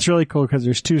essentially, and that's really cool because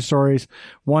there's two stories.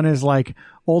 One is like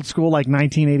old school, like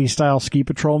 1980 style ski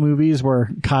patrol movies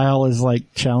where Kyle is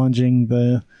like challenging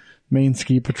the main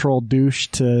ski patrol douche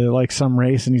to like some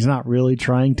race, and he's not really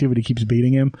trying to, but he keeps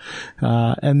beating him.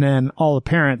 And then all the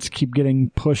parents keep getting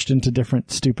pushed into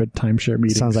different stupid timeshare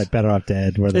meetings. Sounds like Better Off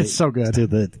Dead, where it's so good.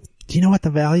 Do you know what the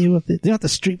value of it? Do you know what the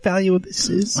street value of this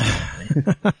is?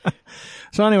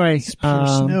 So anyway,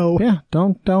 snow. Yeah,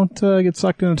 don't get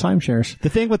sucked into timeshares. The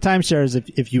thing with timeshares,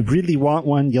 if you really want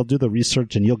one, you'll do the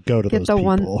research and you'll go to those people.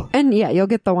 One, and yeah, you'll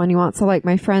get the one you want. So like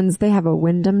my friends, they have a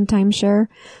Wyndham timeshare.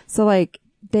 So like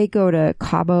they go to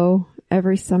Cabo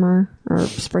every summer or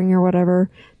spring or whatever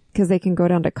because they can go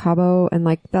down to Cabo, and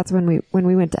like that's when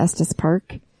we went to Estes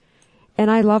Park. And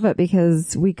I love it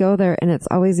because we go there and it's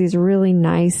always these really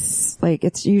nice, like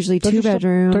it's usually two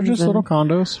bedrooms. They're just little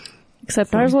condos.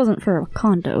 Except ours wasn't for a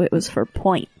condo, it was for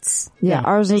points. Yeah,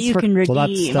 ours was you for, can redeem. Well,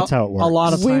 that's how it works. A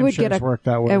lot of we would get timeshares work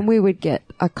that way. And we would get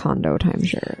a condo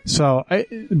timeshare. So,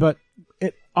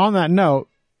 on that note,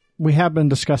 we have been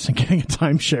discussing getting a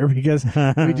timeshare because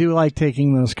we do like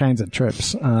taking those kinds of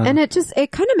trips. And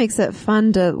it kind of makes it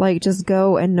fun to like just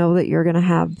go and know that you're going to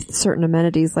have certain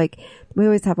amenities. Like we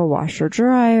always have a washer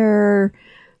dryer,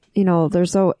 I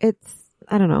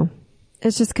don't know.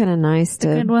 It's just kind of nice to.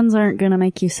 The good ones aren't going to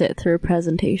make you sit through a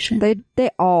presentation. They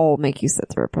all make you sit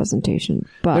through a presentation.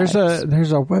 But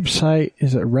there's a website.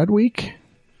 Is it Red Week?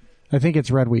 I think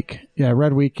it's Red Week. Yeah,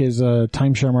 Red Week is a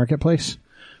timeshare marketplace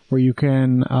where you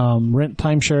can rent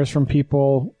timeshares from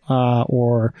people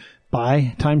or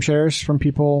buy timeshares from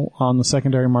people on the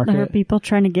secondary market. There are people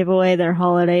trying to give away their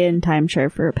holiday and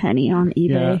timeshare for a penny on eBay.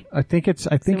 Yeah, I think it's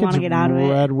get out of it.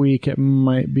 Red Week. It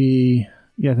might be.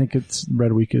 Yeah, I think it's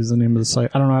Red Week is the name of the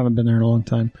site. I don't know. I haven't been there in a long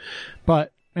time.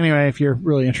 But anyway, if you're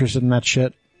really interested in that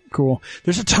shit, cool.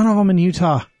 There's a ton of them in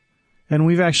Utah. And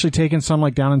we've actually taken some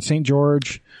like down in St.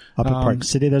 George. Up at Park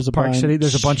City, there's a bunch.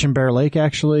 There's a bunch in Bear Lake,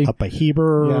 actually. Up by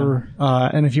Heber. Yeah.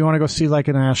 And if you want to go see like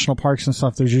in the national parks and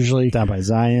stuff, there's usually down by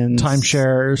Zion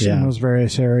timeshares in those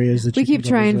various areas. That we keep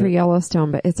trying for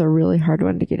Yellowstone, but it's a really hard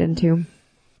one to get into.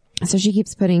 So she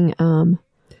keeps putting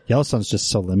Yellowstone's just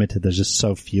so limited. There's just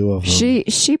so few of them.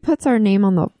 She puts our name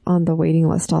on the waiting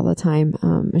list all the time.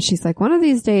 And she's like, one of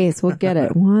these days we'll get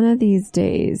it. One of these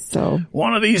days. So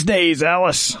one of these days,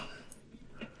 Alice.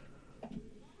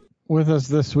 With us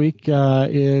this week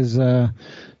is Jermaine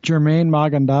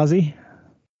Magandazi.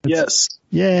 Yes.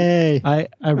 Yay. I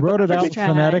wrote it out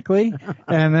phonetically,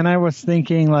 and then I was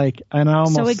thinking, like, and I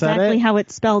almost said it. So exactly how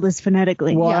it's spelled is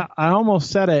phonetically. Well, yeah. I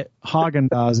almost said it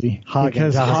Haagen-Dazs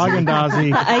because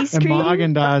Haagen-Dazs and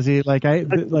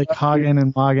Magen-Dazs, like Hagen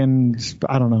and Magen,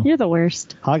 I don't know. You're the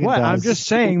worst. What? I'm just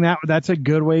saying that's a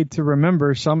good way to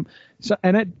remember some. So,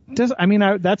 and it does. I mean,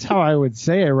 that's how I would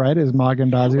say it, right? Is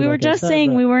Magen-Dazs? We were just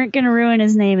saying we weren't going to ruin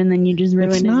his name, and then you just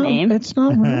ruined his name. It's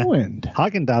not ruined.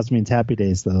 Haagen-Dazs means happy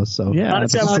days, though. So yeah, I'm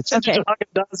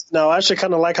Haagen-Dazs now. I actually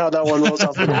kind of like how that one rolls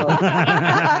off.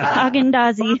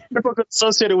 Haagen-Dazs. People could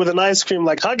associate it with an ice cream,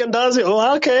 like Haagen-Dazs.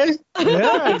 Oh, okay.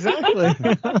 Yeah, exactly.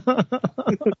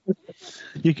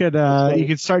 You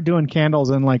could start doing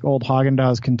candles in like old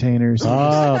Haagen-Dazs containers.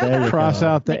 Oh, there you cross go.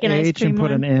 out the like H and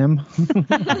put an M.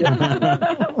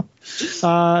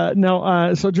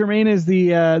 So Jermaine is the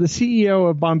CEO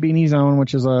of Bombini Zone,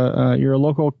 which is you're a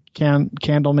local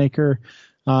candle maker.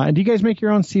 And do you guys make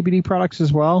your own CBD products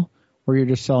as well, or you're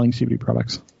just selling CBD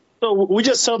products? So we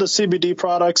just sell the CBD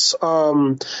products.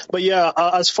 But yeah,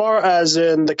 as far as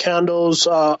in the candles,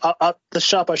 at the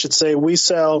shop, I should say, we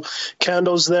sell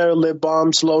candles there, lip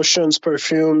balms, lotions,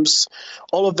 perfumes,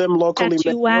 all of them locally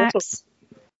Tattoo wax.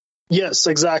 Yes,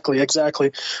 exactly.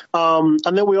 And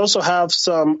then we also have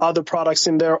some other products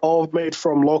in there, all made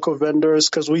from local vendors,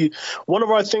 because one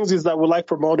of our things is that we like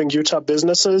promoting Utah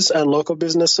businesses and local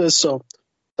businesses. So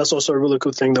that's also a really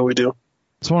cool thing that we do.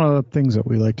 It's one of the things that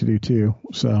we like to do too.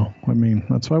 So, I mean,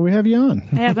 that's why we have you on.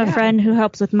 I have a friend who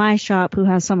helps with my shop who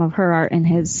has some of her art in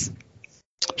his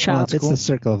shop. It's the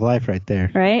circle of life right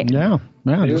there. Right? Yeah.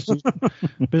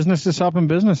 Businesses helping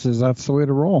businesses. That's the way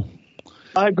to roll.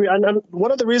 I agree. And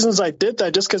one of the reasons I did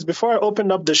that, just because before I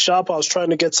opened up the shop, I was trying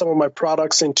to get some of my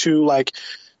products into like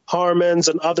Harmon's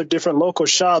and other different local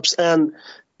shops. And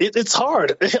it's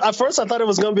hard. At first, I thought it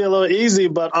was going to be a little easy,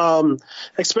 but I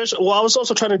was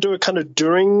also trying to do it kind of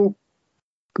during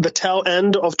the tail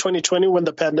end of 2020 when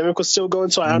the pandemic was still going.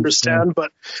 So I understand,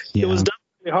 but it was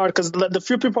definitely hard because the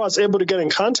few people I was able to get in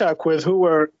contact with who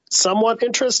were somewhat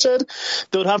interested,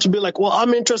 they would have to be like, well,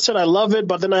 I'm interested. I love it.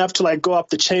 But then I have to like go up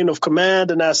the chain of command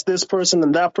and ask this person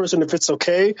and that person if it's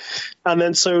okay. And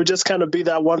then so it would just kind of be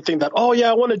that one thing that, oh,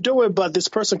 yeah, I want to do it. But this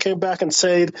person came back and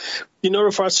said, in order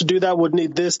for us to do that, would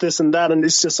need this, this, and that. And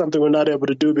it's just something we're not able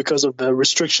to do because of the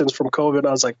restrictions from COVID.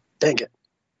 I was like, dang it.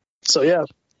 So, yeah.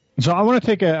 So I want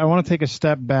to take a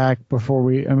step back before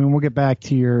we'll get back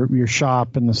to your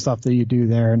shop and the stuff that you do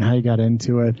there and how you got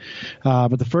into it.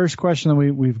 But the first question that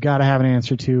we've got to have an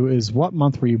answer to is, what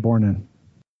month were you born in?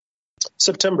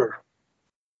 September.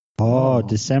 Oh,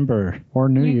 December. Or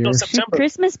New Year's. No, September.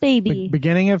 Christmas baby.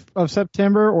 Beginning of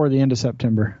September or the end of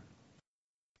September?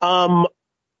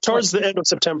 Towards the end of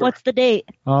September. What's the date?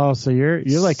 Oh, so you're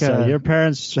like so your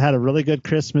parents had a really good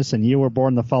Christmas and you were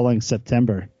born the following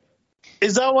September.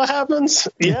 Is that what happens?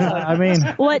 Yeah. I mean,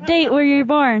 what date were you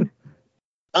born?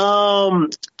 The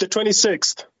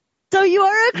 26th. So you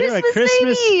are a You're Christmas, a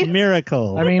Christmas baby.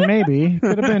 miracle. I mean, maybe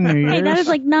could have been New Year's. Hey, that is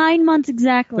like 9 months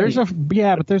exactly.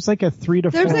 But there's like a 3 to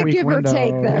 4 There's a week give window. or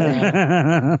take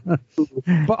there.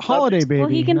 But holiday baby. Well,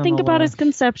 he can think about his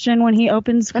conception when he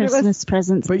opens But it was- Christmas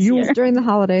presents. But this you- year. During the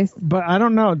holidays. But I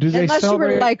don't know. Do they Unless you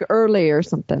celebrate? were like early or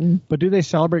something. But do they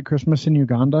celebrate Christmas in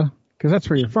Uganda? Because that's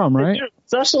where you're from, right?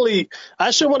 It's actually, I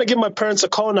actually want to give my parents a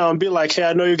call now and be like, hey,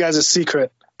 I know you guys are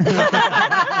secret. Dang.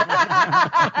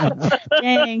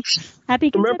 Happy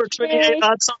Remember conception 28 day.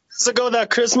 odd some years ago, that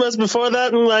Christmas before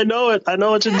that? And I know it. I know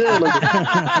what you did.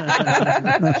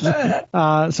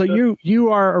 So you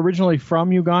are originally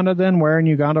from Uganda then? Where in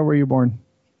Uganda were you born?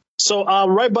 So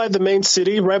right by the main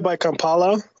city, right by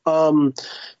Kampala.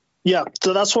 Yeah,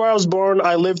 so that's where I was born.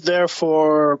 I lived there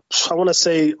for, I want to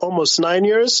say, almost 9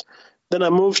 years. Then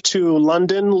I moved to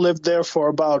London, lived there for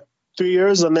about 3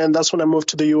 years, and then that's when I moved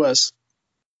to the U.S.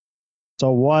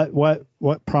 So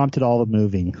what prompted all the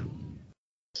moving?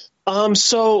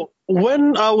 So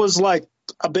when I was like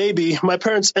a baby, my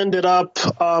parents ended up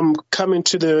coming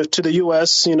to the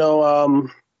U.S.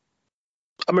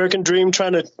 American dream,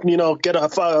 trying to get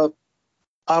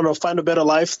find a better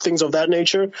life, things of that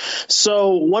nature.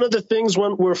 So one of the things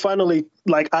when we're finally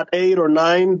like at 8 or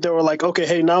 9, they were like, okay,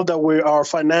 hey, now that we are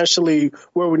financially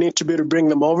where we need to be to bring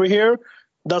them over here,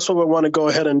 that's what we want to go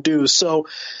ahead and do. So,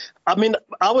 I mean,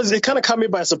 it kind of caught me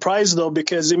by surprise though,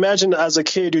 because imagine as a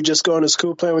kid, you're just going to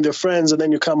school, playing with your friends, and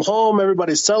then you come home,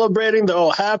 everybody's celebrating, they're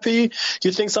all happy.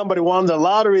 You think somebody won the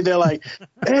lottery. They're like,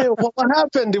 hey, what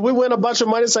happened? Did we win a bunch of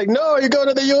money? It's like, no, you're going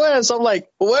to the U.S. I'm like,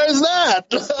 where's that?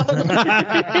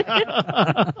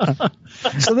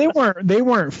 So they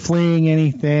weren't fleeing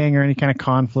anything or any kind of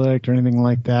conflict or anything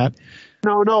like that.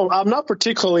 No, not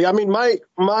particularly. I mean, my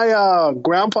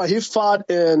grandpa, he fought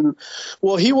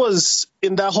he was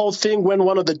in that whole thing when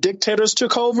one of the dictators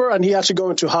took over, and he had to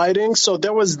go into hiding. So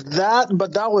there was that,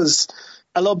 but that was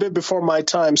a little bit before my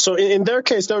time. So in their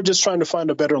case, they were just trying to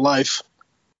find a better life,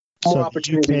 more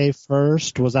opportunity. UK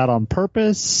first, was that on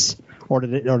purpose, or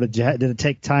did it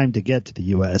take time to get to the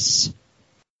US?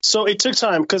 So it took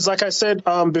time because, like I said,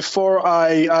 before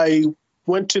I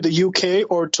went to the UK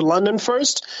or to London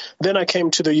first, then I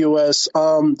came to the US.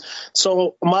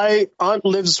 So my aunt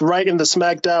lives right in the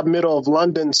smack dab middle of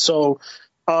London. So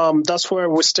that's where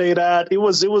we stayed at. It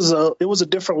was a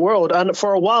different world. And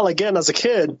for a while, again, as a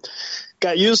kid,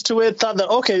 got used to it, thought that,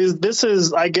 okay, this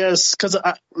is, I guess, because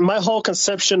my whole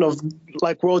conception of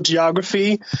like world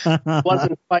geography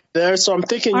wasn't quite there. So I'm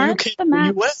thinking Aren't UK the and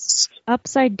maps US.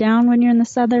 upside down when you're in the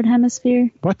southern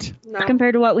hemisphere What? No.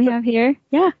 compared to what we have here?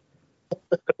 Yeah.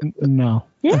 No.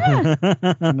 Yeah.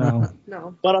 No.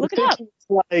 No. But I'm Look it up. thinking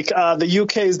like the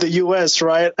UK is the US,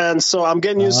 right? And so I'm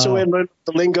getting used to it, learning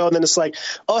the lingo, and then it's like,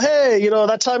 oh, hey,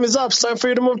 that time is up. It's time for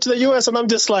you to move to the US. And I'm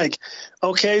just like,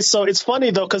 okay. So it's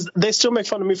funny, though, because they still make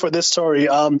fun of me for this story.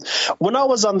 When I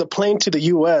was on the plane to the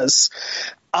US,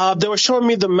 they were showing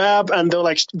me the map, and they were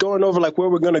like going over like where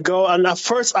we're going to go. And at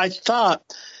first I thought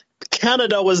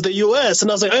Canada was the U.S.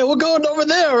 And I was like, hey, we're going over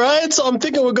there, right? So I'm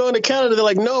thinking we're going to Canada. They're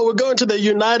like, no, we're going to the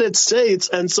United States.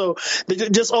 And so they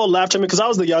just all laughed at me because I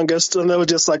was the youngest. And they were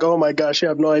just like, oh, my gosh, you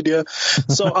have no idea.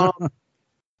 So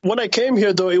when I came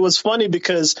here, though, it was funny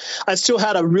because I still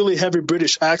had a really heavy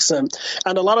British accent.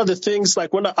 And a lot of the things,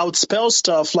 like when I would spell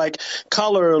stuff like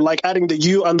color, like adding the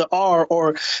U and the R,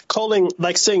 or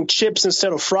saying chips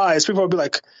instead of fries, people would be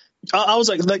like, I was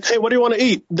like, hey, what do you want to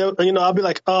eat? I'll be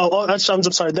like, I'm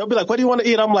sorry. They'll be like, what do you want to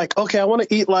eat? I'm like, okay, I want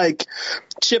to eat like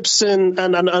chips and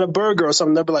a burger or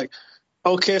something. They'll be like,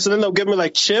 okay. So then they'll give me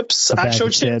like chips, actual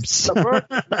chips.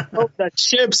 That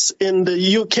chips in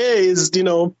the UK is,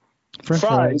 French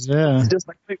fries. Yeah. Just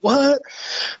like, wait, what?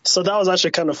 So that was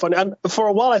actually kind of funny. And for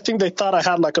a while, I think they thought I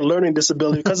had like a learning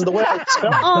disability because of the way I would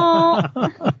spell.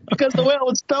 Because the way I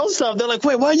would spell stuff, they're like,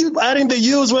 wait, why are you adding the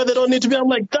U's where they don't need to be? I'm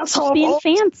like, that's how Being I'm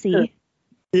fancy.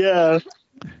 Yeah.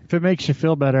 If it makes you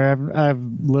feel better, I've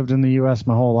lived in the U.S.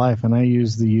 my whole life, and I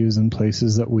use the U's in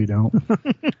places that we don't.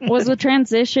 Was the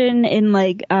transition in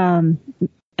like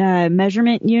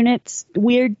measurement units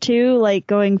weird too? Like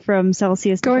going from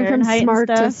Celsius to Going from Fahrenheit smart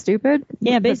and to stuff? stupid?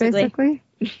 Yeah, basically.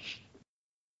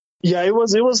 Yeah, it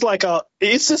was like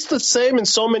it's just the same in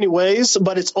so many ways,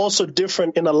 but it's also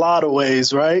different in a lot of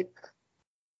ways, right?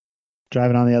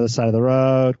 Driving on the other side of the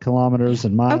road, kilometers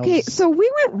and miles. Okay, so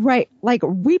we went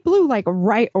we blew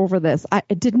right over this.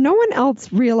 Did no one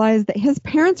else realize that his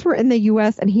parents were in the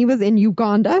U.S. and he was in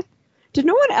Uganda? Did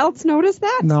no one else notice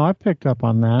that? No, I picked up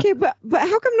on that. Okay, but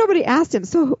how come nobody asked him?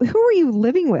 So who were you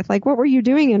living with? Like, what were you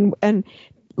doing? And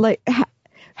like,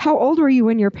 how old were you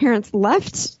when your parents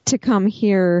left to come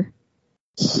here?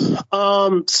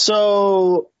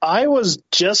 So I was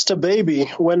just a baby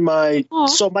when my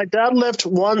dad left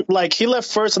he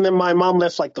left first, and then my mom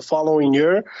left like the following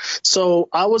year. So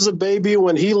I was a baby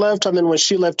when he left, and then when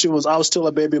she left, I was still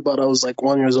a baby, but I was like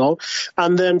 1 year old.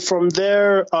 And then from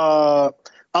there,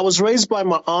 I was raised by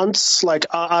my aunts. Like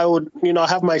I would, I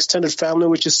have my extended family,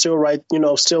 which is still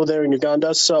still there in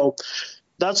Uganda. So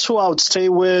that's who I would stay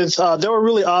with. They were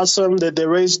really awesome. They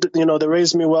raised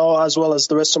me well as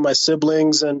the rest of my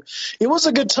siblings, and it was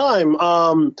a good time.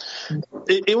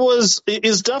 It was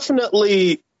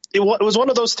definitely. It was one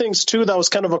of those things too that was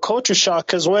kind of a culture shock,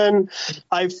 because when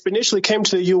I initially came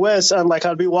to the U.S. and like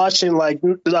I'd be watching like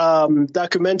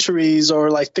documentaries or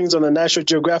like things on the National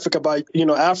Geographic about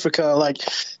Africa, like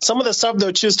some of the stuff they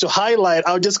would choose to highlight,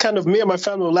 I would just kind of, me and my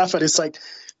family would laugh at it. It's like,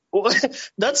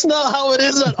 that's not how it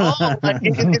is at all. Like,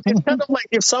 it's kind of like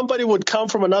if somebody would come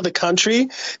from another country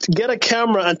to get a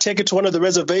camera and take it to one of the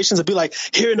reservations and be like,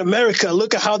 here in America,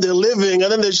 look at how they're living, and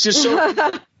then they just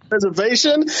show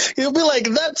reservation, you'll be like,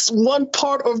 that's one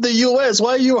part of the U.S.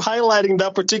 Why are you highlighting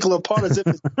that particular part as if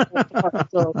it's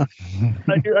so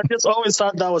I just always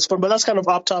thought that was fun, but that's kind of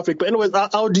off topic. But anyways, I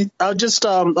used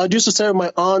to stay with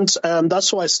my aunt, and that's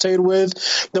who I stayed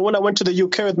with. Then when I went to the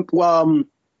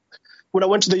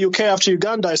UK, after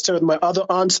Uganda, I stayed with my other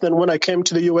aunts. Then when I came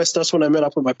to the U.S., that's when I met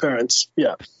up with my parents.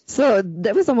 Yeah. So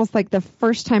that was almost like the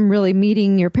first time really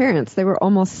meeting your parents. They were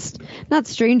almost not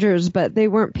strangers, but they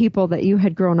weren't people that you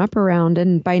had grown up around.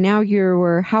 And by now you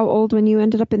were how old when you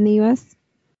ended up in the U.S.?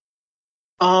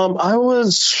 I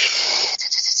was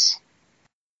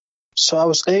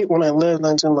 8 when I lived,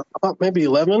 19, maybe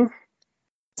 11.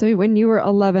 So when you were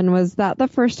 11, was that the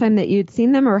first time that you'd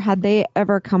seen them, or had they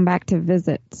ever come back to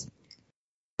visit?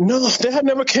 No, they had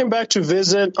never came back to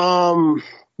visit.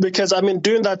 Because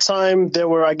during that time they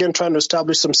were again trying to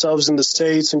establish themselves in the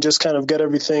States and just kind of get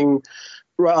everything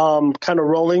kind of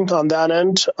rolling on that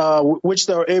end, which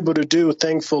they were able to do,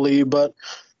 thankfully. But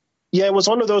yeah, it was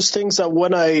one of those things that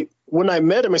when I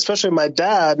met him, especially my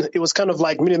dad, it was kind of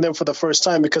like meeting them for the first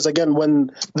time, because again, when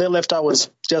they left, I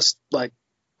was just like,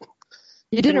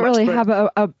 you didn't really have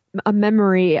a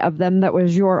memory of them that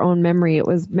was your own memory. It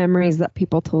was memories that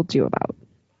people told you about.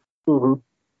 Mm-hmm.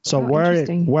 So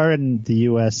where in the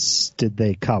U.S. did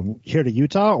they come? Here to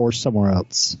Utah or somewhere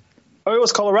else? Oh, it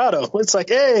was Colorado. It's like,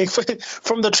 hey,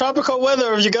 from the tropical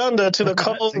weather of Uganda to the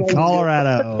cold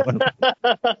Colorado.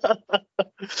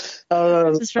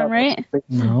 Is this from right?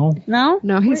 No.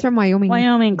 No, he's from Wyoming.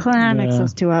 Wyoming. Clan mix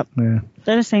those two up. Yeah.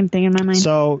 They're the same thing in my mind.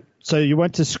 So you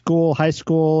went to high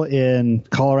school in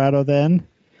Colorado then?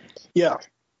 Yeah.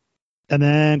 And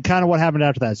then kind of what happened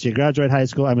after that? So you graduated high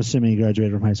school. I'm assuming you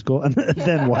graduated from high school. And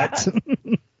then what?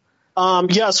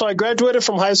 So I graduated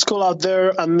from high school out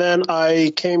there, and then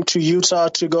I came to Utah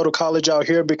to go to college out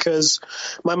here because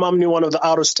my mom knew one of the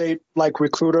out-of-state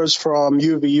recruiters from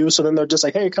UVU. So then they're just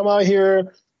like, hey, come out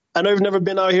here. I know you've never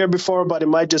been out here before, but it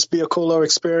might just be a cooler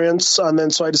experience. And then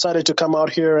so I decided to come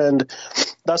out here, and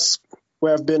that's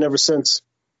where I've been ever since.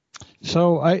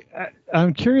 So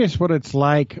I'm curious what it's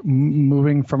like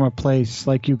moving from a place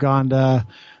like Uganda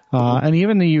and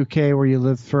even the UK where you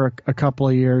lived for a couple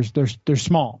of years. They're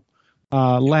small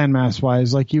landmass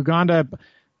wise. Like Uganda,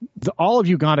 all of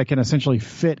Uganda can essentially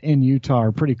fit in Utah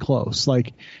or pretty close.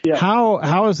 Like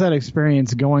how is that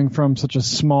experience going from such a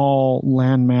small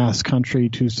landmass country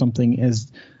to something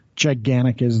as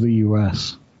gigantic as the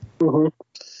US? Mm-hmm.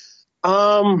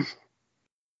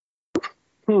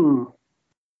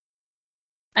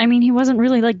 I mean, he wasn't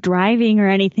really like driving or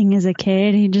anything as a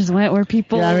kid. He just went where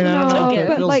people. Yeah, I mean, I don't know. It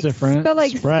but feels like, different. but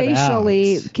like Spread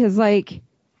spatially, out. because like,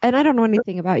 and I don't know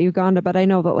anything about Uganda, but I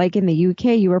know that like in the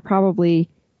UK, you were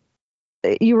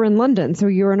in London, so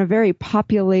you were in a very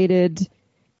populated,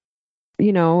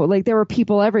 like there were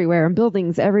people everywhere and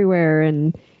buildings everywhere,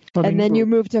 and then you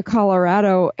moved to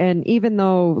Colorado, and even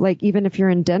if you're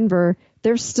in Denver,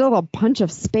 there's still a bunch of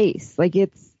space. Like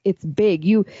it's big.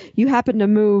 You happen to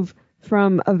move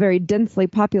from a very densely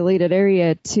populated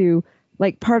area to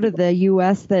like part of the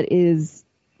U.S. that is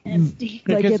empty.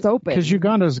 Like it's open. Because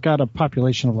Uganda's got a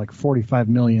population of like 45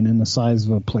 million in the size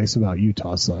of a place about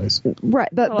Utah size. Right.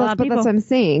 That's what I'm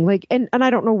saying. Like, and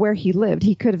I don't know where he lived.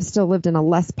 He could have still lived in a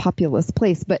less populous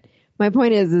place. But my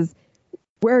point is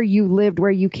where you lived,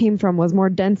 where you came from was more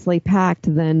densely packed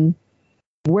than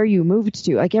where you moved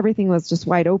to. Like everything was just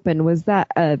wide open. Is that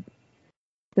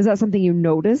something you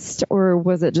noticed, or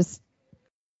was it just?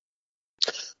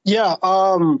 Yeah.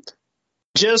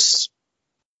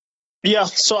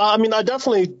 So, I mean, I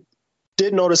definitely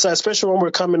did notice that, especially when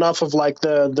we're coming off of like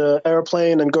the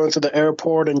airplane and going through the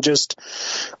airport and just,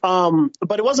 but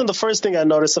it wasn't the first thing I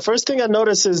noticed. The first thing I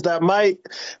noticed is that my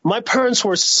parents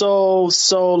were so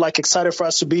like excited for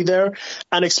us to be there.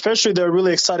 And especially they're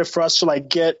really excited for us to like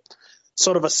get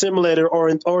sort of assimilated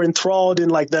or enthralled in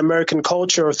like the American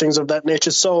culture or things of that nature.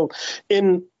 So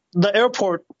in the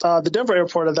airport, the Denver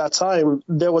airport at that time,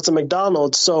 there was a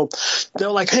McDonald's. So they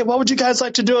were like, hey, what would you guys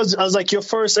like to do? I was like, your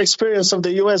first experience of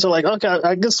the U.S. They're like, okay,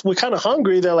 I guess we're kind of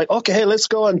hungry. They're like, okay, hey, let's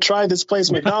go and try this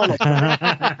place, McDonald's.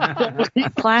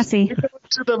 Classy. We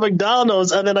went to the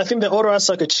McDonald's, and then I think they ordered us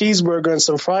like a cheeseburger and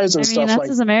some fries and stuff that's like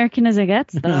as American as it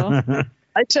gets, though.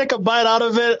 I take a bite out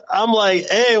of it. I'm like,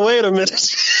 hey, wait a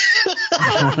minute.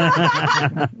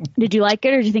 Did you like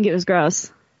it, or did you think it was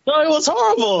gross? No, it was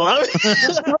horrible. I'm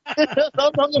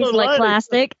gonna Like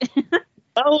plastic.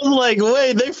 I was like,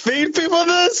 wait, they feed people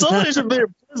this? Somebody should be in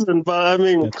prison. But I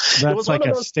mean, That's it was like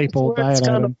a staple diet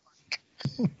item.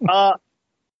 But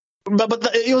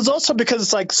it was also because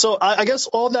it's like, so I guess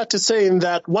all that to say in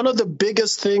that one of the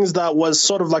biggest things that was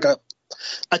sort of like a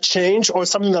change or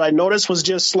something that I noticed was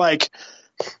just like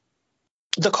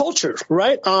the culture,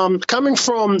 right? Coming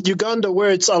from Uganda,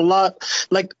 where it's a lot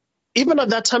like, even at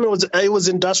that time, it was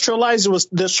industrialized. It was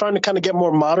just trying to kind of get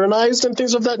more modernized and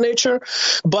things of that nature.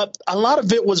 But a lot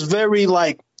of it was very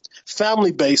like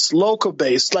family based, local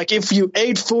based. Like if you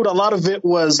ate food, a lot of it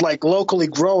was like locally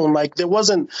grown. Like there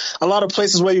wasn't a lot of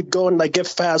places where you'd go and like get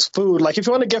fast food. Like if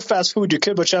you want to get fast food, you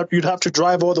could, but you'd have to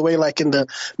drive all the way like in the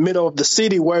middle of the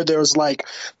city where there's like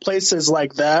places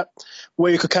like that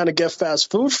where you could kind of get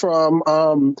fast food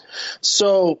from.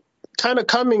 So kind of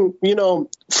coming,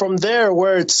 from there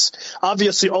where it's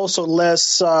obviously also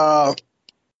less on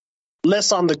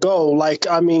the go. Like,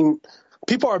 I mean,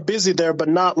 people are busy there, but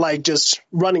not like just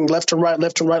running left and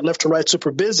right,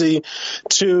 super busy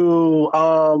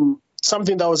to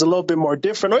something that was a little bit more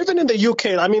different. Or even in the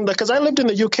UK, I mean, because I lived in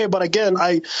the UK, but again,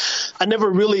 I never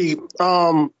really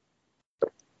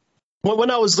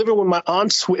when I was living with my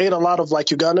aunts, we ate a lot of like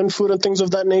Ugandan food and things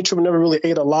of that nature. We never really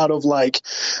ate a lot of like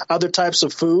other types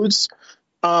of foods.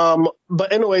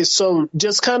 But anyway, so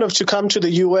just kind of to come to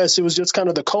the US, it was just kind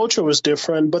of the culture was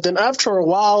different. But then after a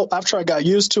while, after I got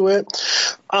used to it,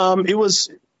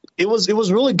 it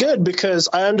was really good because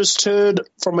I understood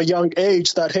from a young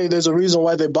age that, hey, there's a reason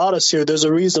why they brought us here. There's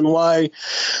a reason why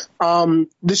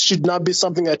this should not be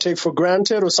something I take for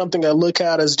granted or something I look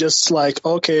at as just like,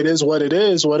 okay, it is what it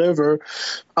is, whatever,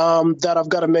 that I've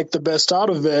got to make the best out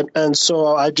of it. And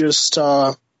so I just,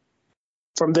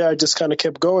 from there, I just kind of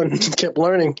kept going, kept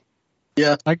learning.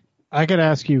 Yeah. I could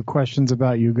ask you questions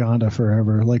about Uganda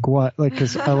forever. Like what? Like,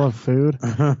 cause I love food.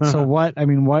 So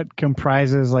what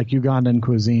comprises like Ugandan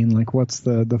cuisine? Like what's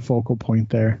the focal point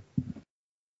there?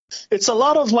 It's a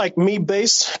lot of like meat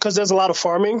based because there's a lot of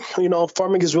farming.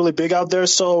 Farming is really big out there.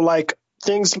 So like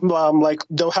things like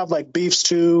they'll have like beef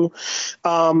stew.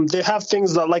 They have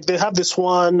things that like they have this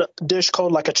one dish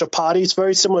called like a chapati. It's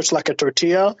very similar to like a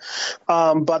tortilla,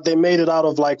 but they made it out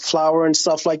of like flour and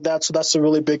stuff like that. So that's a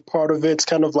really big part of it. It's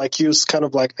kind of like used kind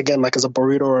of like, again, like as a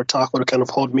burrito or a taco to kind of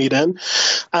hold meat in.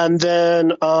 And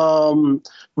then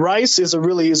rice is a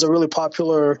really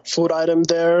popular food item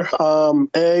there.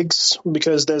 Eggs,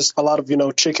 because there's a lot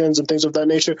of, chickens and things of that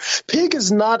nature. Pig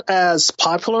is not as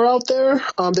popular out there.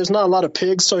 There's not a lot of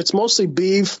pigs, so it's mostly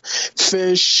beef,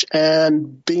 fish,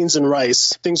 and beans and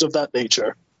rice. Things of that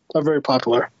nature are very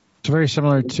popular. It's very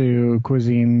similar to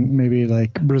cuisine, maybe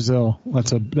like Brazil.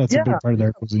 That's a big part of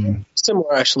their cuisine.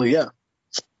 Similar, actually, yeah.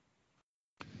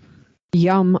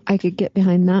 Yum, I could get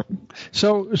behind that.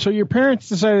 So your parents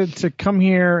decided to come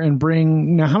here and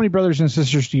bring. Now, how many brothers and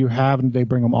sisters do you have? And did they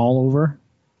bring them all over?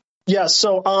 Yeah,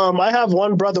 so I have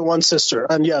one brother, one sister,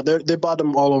 and yeah, they brought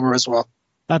them all over as well.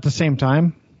 At the same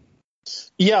time?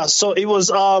 Yeah, so it was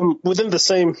within the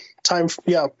same time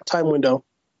window,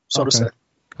 so to say.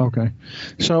 Okay.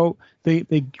 So they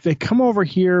come over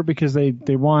here because they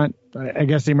want, I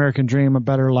guess, the American dream, a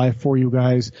better life for you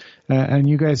guys, and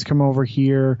you guys come over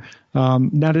here.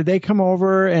 Now, did they come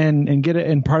over and get it?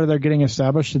 And part of their getting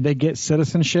established, did they get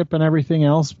citizenship and everything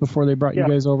else before they brought you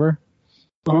guys over?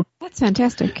 That's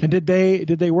fantastic. And did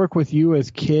they work with you as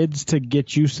kids to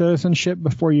get you citizenship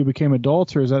before you became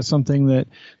adults, or is that something that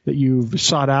you've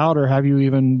sought out, or have you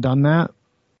even done that?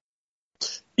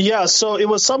 Yeah, so it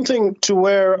was something to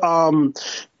where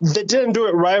they didn't do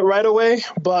it right away,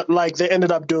 but like they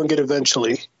ended up doing it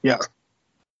eventually. Yeah.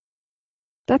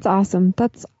 That's awesome.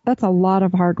 That's a lot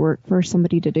of hard work for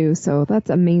somebody to do. So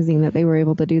that's amazing that they were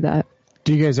able to do that.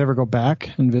 Do you guys ever go back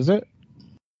and visit?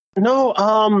 No,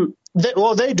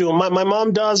 they do. My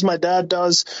mom does. My dad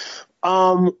does.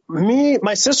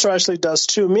 My sister actually does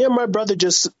too. Me and my brother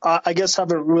just, I guess,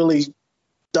 haven't really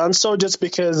done so just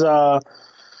because,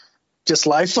 just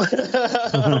life.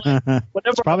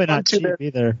 It's probably not cheap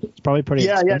either. It's probably pretty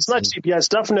expensive. Yeah, it's not cheap. Yeah, it's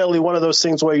definitely one of those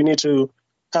things where you need to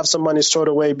have some money stored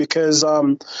away because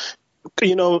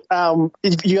you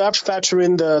have to factor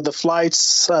in the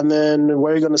flights and then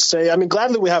where you're going to stay. I mean,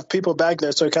 gladly we have people back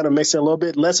there, so it kind of makes it a little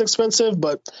bit less expensive,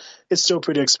 but it's still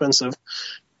pretty expensive.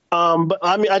 But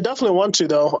I mean, I definitely want to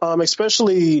though,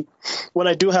 especially when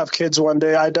I do have kids one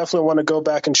day. I definitely want to go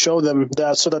back and show them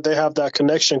that so that they have that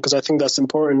connection, because I think that's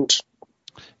important.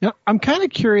 Yeah, I'm kind of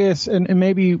curious, and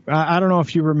maybe I don't know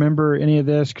if you remember any of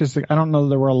this, because I don't know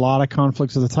there were a lot of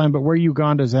conflicts at the time, but where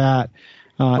Uganda's at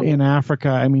in Africa,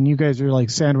 I mean, you guys are like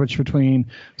sandwiched between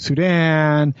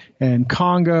Sudan and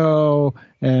Congo,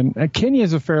 and Kenya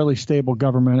is a fairly stable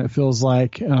government, it feels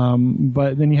like,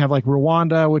 but then you have like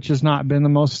Rwanda, which has not been the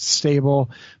most stable,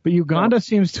 but Uganda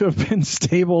seems to have been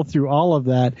stable through all of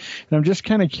that. And I'm just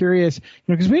kind of curious,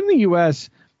 because we in the U.S.,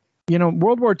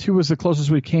 World War II was the closest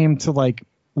we came to like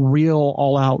real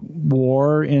all-out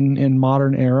war in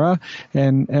modern era,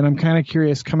 and I'm kind of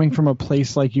curious, coming from a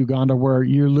place like Uganda where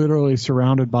you're literally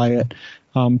surrounded by it,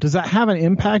 does that have an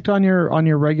impact on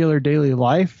your regular daily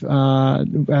life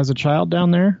as a child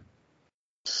down there?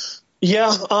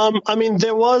 Yeah, I mean,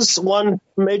 there was one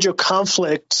major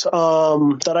conflict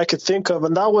that I could think of,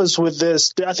 and that was with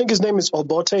this. I think his name is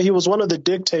Obote. He was one of the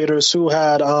dictators who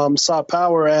had sought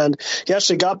power, and he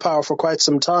actually got power for quite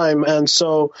some time. And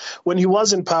so when he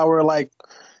was in power, like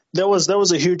there was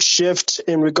a huge shift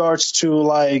in regards to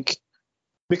like,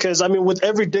 because I mean, with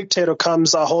every dictator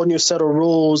comes a whole new set of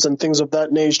rules and things of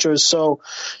that nature. So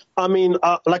I mean,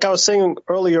 like I was saying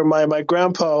earlier, my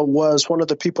grandpa was one of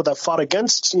the people that fought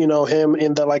against, him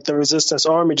in the resistance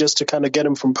army just to kind of get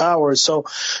him from power. So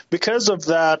because of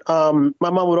that, my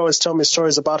mom would always tell me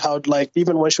stories about how, like,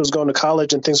 even when she was going to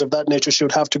college and things of that nature, she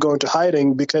would have to go into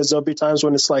hiding because there'll be times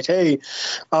when it's like, hey,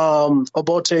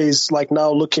 Obote is like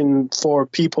now looking for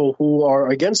people who are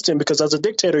against him, because as a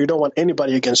dictator, you don't want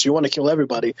anybody against you. You want to kill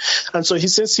everybody. And so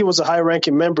since he was a high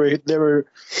ranking member, they were,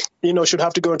 should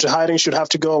have to go into hiding, should have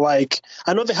to go, like,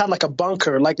 I know they had like a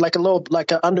bunker, like a little,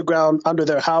 like an underground under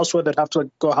their house where they'd have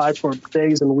to go hide for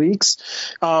days and weeks,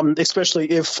 especially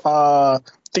if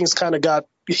things kind of got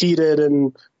heated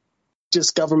and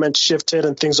just government shifted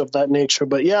and things of that nature.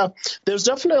 But yeah, there's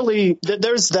definitely,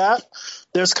 there's that.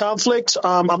 There's conflict.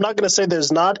 I'm not going to say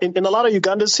there's not. In a lot of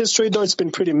Uganda's history, though, it's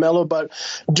been pretty mellow. But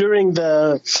during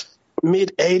the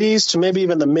mid 80s to maybe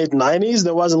even the mid 90s,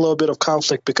 there was a little bit of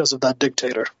conflict because of that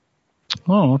dictator.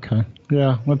 Oh, okay.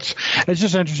 Yeah. It's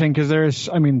just interesting because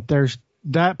there's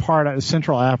that part of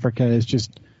Central Africa is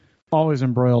just always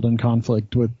embroiled in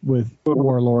conflict with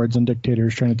warlords and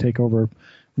dictators trying to take over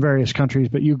various countries.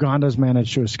 But Uganda's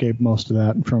managed to escape most of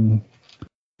that from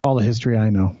all the history I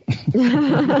know.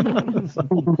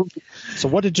 So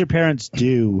what did your parents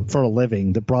do for a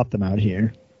living that brought them out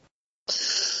here?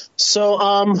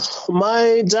 So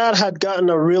my dad had gotten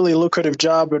a really lucrative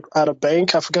job at a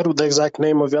bank. I forgot what the exact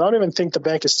name of it. I don't even think the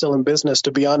bank is still in business,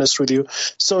 to be honest with you.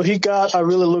 So he got a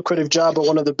really lucrative job at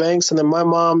one of the banks. And then my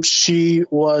mom, she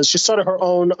started her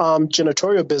own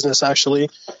janitorial business,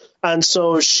 actually. And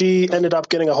so she ended up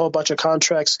getting a whole bunch of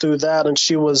contracts through that. And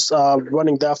she was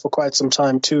running that for quite some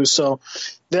time, too. So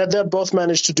they both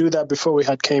managed to do that before we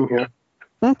had came here.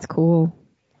 That's cool.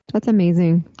 That's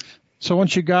amazing. So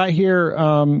once you got here,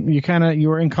 you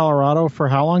were in Colorado for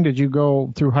how long? Did you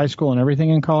go through high school and everything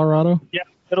in Colorado? Yeah,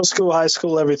 middle school, high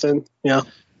school, everything. Yeah.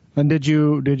 And did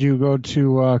you go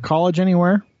to college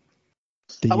anywhere?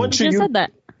 I went to you said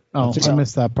that. Oh, I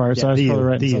missed that part. Yeah, so I was probably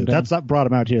writing something down. That's not brought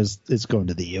him out here. Is going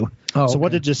to the U. Oh, so okay.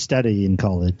 What did you study in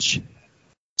college?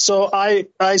 So I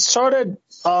started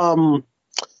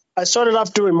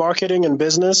off doing marketing and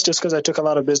business just because I took a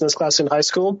lot of business class in high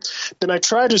school. Then I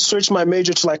tried to switch my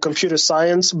major to like computer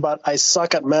science, but I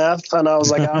suck at math, and I was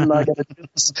like, I'm not going to do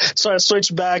this. So I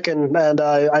switched back and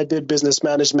I did business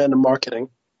management and marketing.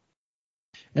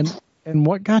 And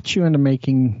what got you into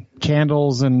making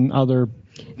candles and other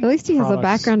At least he has products? a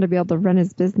background to be able to run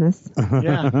his business.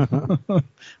 Yeah. A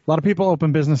lot of people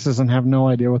open businesses and have no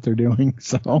idea what they're doing.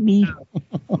 So Me.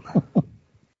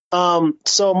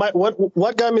 So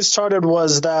what got me started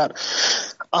was that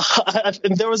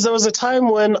there was a time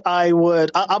when I'm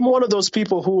one of those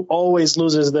people who always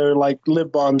loses their like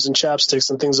lip balms and chapsticks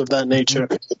and things of that nature.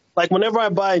 Like whenever I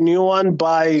buy a new one,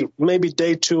 by maybe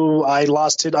day 2, I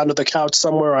lost it under the couch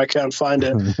somewhere. I can't find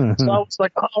it. So I was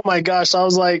like, oh my gosh. I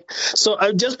was like,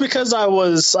 just because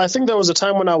I think there was a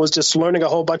time when I was just learning a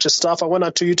whole bunch of stuff. I went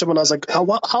out to YouTube and I was like, how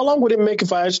long would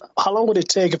it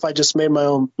take if I just made my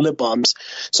own lip balms?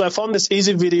 So I found this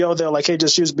easy video. They're like, hey,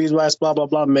 just use beeswax, blah, blah,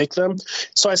 blah, make them.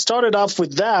 So I started off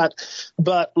with that,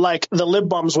 but like the lip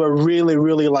balms were really,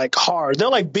 really like hard. They're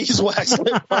like beeswax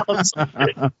lip balms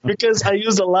because I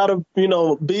used a lot of,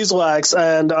 beeswax,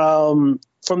 and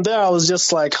from there, I was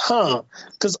just like,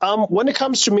 because when it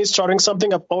comes to me starting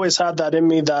something, I've always had that in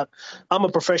me that I'm a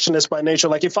perfectionist by nature.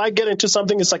 Like if I get into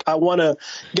something, it's like I want to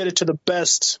get it to the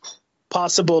best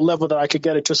possible level that I could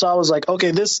get it to. So I was like,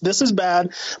 okay, this is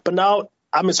bad, but now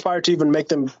I'm inspired to even make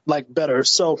them like better.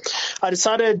 So I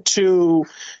decided to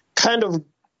kind of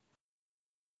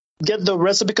get the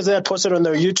recipe because they had posted on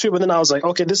their YouTube, and then I was like,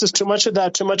 okay, this is too much of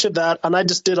that, and I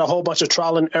just did a whole bunch of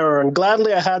trial and error. And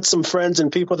gladly, I had some friends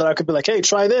and people that I could be like, hey,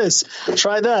 try this,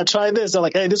 try that, try this. They're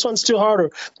like, hey, this one's too hard,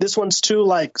 or this one's too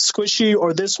like squishy,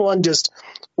 or this one just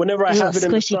whenever I have it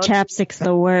in the sun. Squishy chapstick's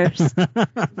the worst.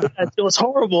 It was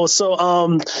horrible.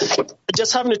 So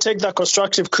just having to take that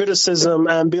constructive criticism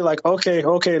and be like, okay,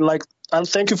 like,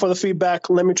 thank you for the feedback.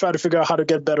 Let me try to figure out how to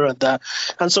get better at that.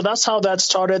 And so that's how that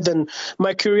started. Then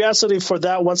my curiosity for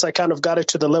that, once I kind of got it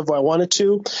to the level I wanted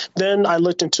to, then I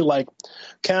looked into like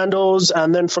candles.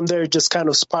 And then from there, it just kind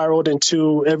of spiraled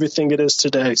into everything it is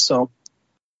today. So,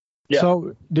 yeah.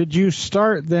 So did you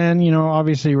start then,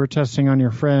 obviously you were testing on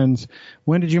your friends.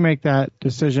 When did you make that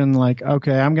decision? Like,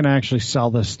 okay, I'm going to actually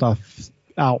sell this stuff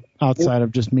outside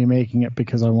of just me making it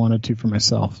because I wanted to for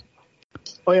myself?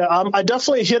 Oh yeah, I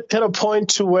definitely hit a point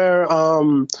to where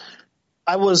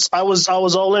I was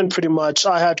all in pretty much.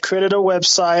 I had created a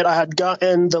website. I had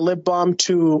gotten the lip balm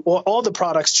to all the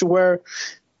products to where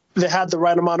they had the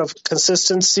right amount of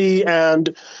consistency,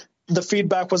 and the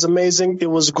feedback was amazing. It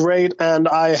was great, and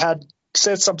I had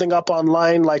set something up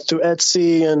online like through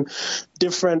Etsy and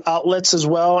different outlets as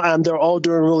well, and they're all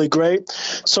doing really great.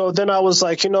 So then I was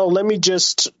like, let me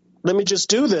just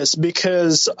do this,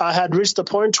 because I had reached the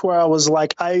point where I was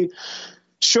like, I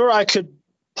could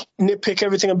nitpick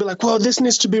everything and be like, well, this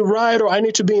needs to be right, or I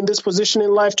need to be in this position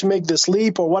in life to make this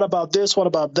leap, or what about this, what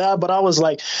about that? But I was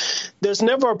like, there's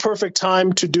never a perfect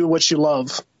time to do what you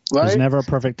love, right? There's never a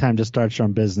perfect time to start your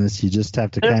own business. You just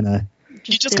have to kind of...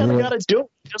 You just kind of got to do it.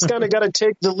 You just kind of got to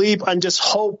take the leap and just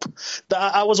hope.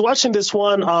 That I was watching this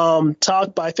one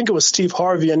talk by, I think it was Steve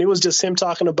Harvey, and it was just him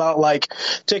talking about like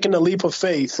taking a leap of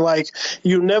faith. Like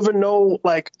you never know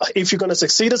like if you're going to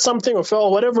succeed at something or fail,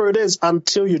 whatever it is,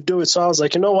 until you do it. So I was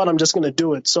like, you know what, I'm just going to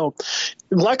do it. So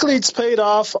luckily it's paid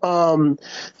off, and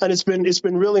it's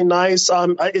been really nice.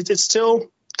 It's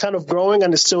still kind of growing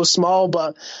and it's still small,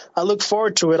 but I look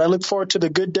forward to it. I look forward to the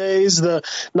good days, the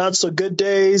not so good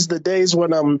days, the days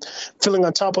when I'm feeling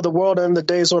on top of the world, and the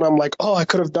days when I'm like, oh, I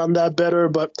could have done that better.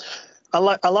 But I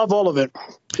love all of it.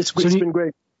 It's been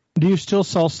great. Do you still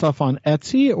sell stuff on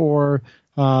Etsy, or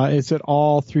is it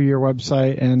all through your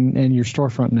website and your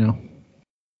storefront now?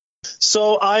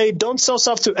 So I don't sell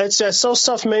stuff through Etsy. I sell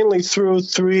stuff mainly through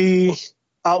 3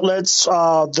 outlets,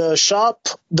 the shop,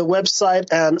 the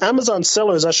website, and Amazon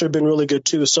sellers actually have been really good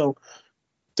too. So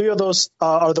 3 of those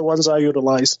are the ones I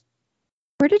utilize.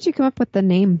 Where did you come up with the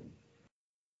name?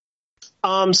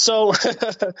 I'm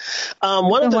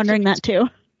wondering that too.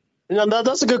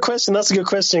 That's a good question.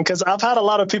 Because I've had a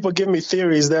lot of people give me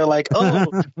theories. They're like, oh,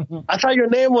 I thought your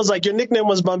nickname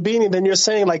was Bambini. Then you're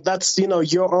saying like that's,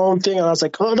 your own thing. And I was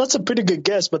like, oh, that's a pretty good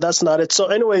guess, but that's not it. So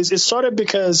anyways, it started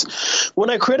because when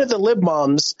I created the lip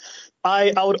balms,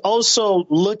 I would also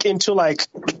look into like,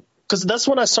 because that's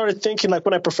when I started thinking, like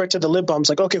when I perfected the lip balms,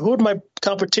 like, okay, who would my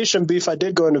competition be if I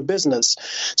did go into business?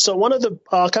 So one of the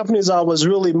companies I was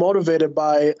really motivated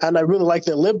by, and I really liked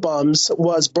their lip balms,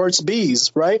 was Burt's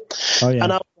Bees, right? Oh, yeah.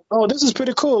 And I was like, oh, this is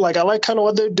pretty cool. Like, I like kind of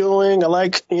what they're doing. I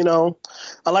like,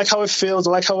 I like how it feels.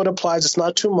 I like how it applies. It's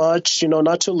not too much,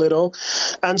 not too little.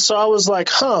 And so I was like,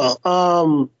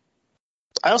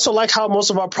 I also like how most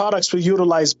of our products we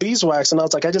utilize beeswax, and I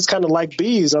was like, I just kind of like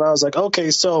bees, and I was like, okay,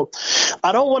 so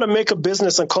I don't want to make a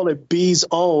business and call it Bees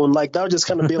Own, like that would just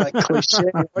kind of be like cliche.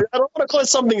 I don't want to call it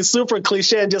something super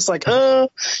cliche and just like, you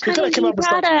kind of came up with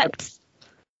something.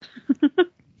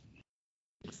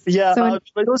 Yeah,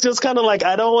 it was just kind of like,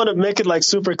 I don't want to make it like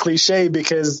super cliche,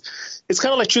 because it's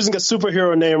kind of like choosing a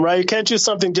superhero name, right? You can't choose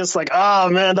something just like, oh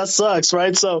man, that sucks,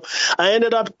 right? So I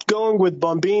ended up going with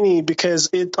Bambini because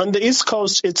on the East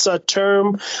Coast, it's a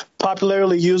term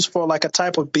popularly used for like a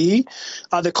type of bee.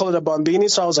 They call it a Bambini.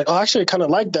 So I was like, oh, actually, I kind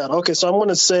of like that. Okay, so I'm going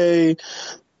to say,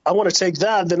 I want to take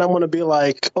that, then I'm going to be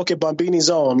like, okay,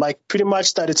 Bambini's Own, like pretty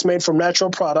much that it's made from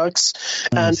natural products.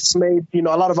 Nice. And it's made, a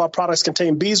lot of our products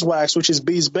contain beeswax, which is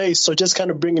bees based. So just kind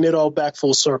of bringing it all back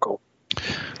full circle.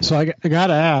 So I got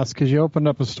to ask, because you opened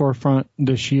up a storefront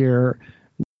this year,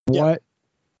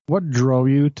 what drove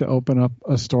you to open up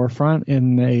a storefront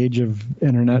in the age of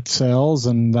internet sales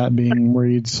and that being where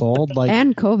you'd sold? Like,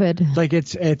 and COVID. Like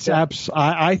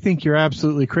I think you're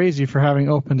absolutely crazy for having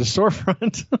opened a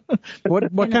storefront.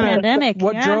 What kind of pandemic?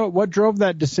 What drove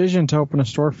that decision to open a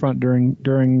storefront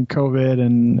during COVID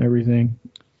and everything?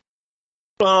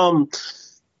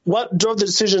 what drove the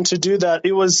decision to do that?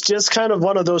 It was just kind of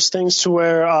one of those things to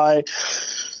where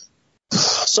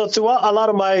so throughout a lot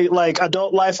of my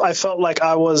adult life, I felt like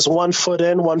I was 1 foot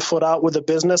in, 1 foot out with the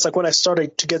business. Like when I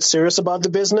started to get serious about the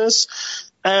business,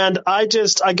 and I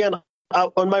just, again,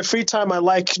 on my free time, I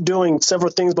like doing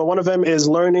several things, but one of them is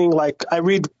learning. Like I'm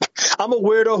a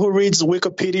weirdo who reads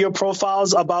Wikipedia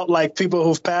profiles about like people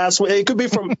who've passed. It could be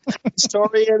from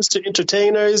historians to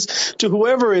entertainers to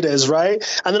whoever it is, right?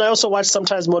 And then I also watch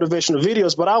sometimes motivational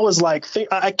videos, but I was like,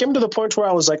 I came to the point where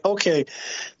I was like, okay,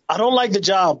 I don't like the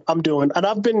job I'm doing. And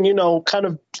I've been, kind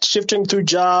of shifting through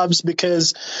jobs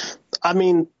because,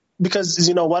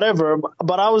 whatever.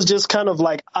 But I was just kind of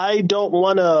like, I don't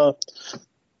want to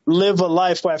live a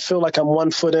life where I feel like I'm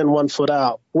 1 foot in, 1 foot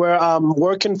out, where I'm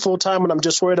working full time and I'm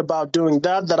just worried about doing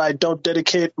that I don't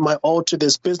dedicate my all to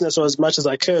this business or as much as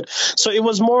I could. So it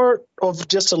was more of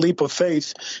just a leap of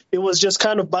faith. It was just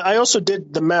kind of, but I also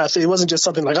did the math. It wasn't just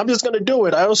something like, I'm just going to do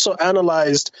it. I also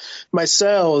analyzed my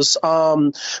sales,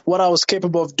 what I was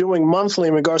capable of doing monthly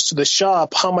in regards to the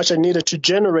shop, how much I needed to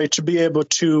generate to be able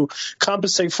to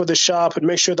compensate for the shop and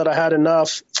make sure that I had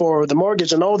enough for the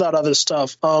mortgage and all that other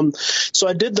stuff. So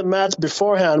I did the math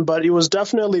beforehand, but it was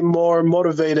definitely more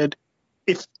motivated.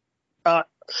 It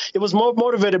was more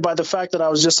motivated by the fact that I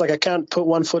was just like, I can't put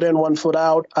 1 foot in, 1 foot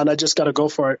out, and I just got to go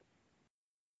for it.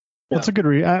 Yeah.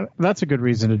 That's a good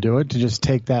reason to do it, to just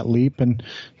take that leap. And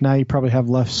now you probably have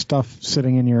less stuff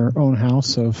sitting in your own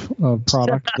house of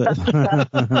product.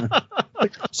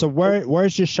 So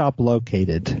where's your shop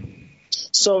located?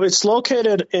 So it's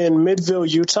located in Midville,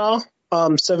 Utah,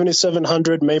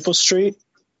 7700 Maple Street,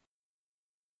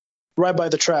 right by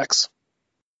the tracks.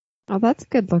 Oh, that's a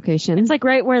good location. It's like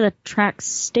right where the track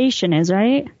station is,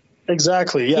 right?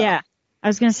 Exactly, yeah. I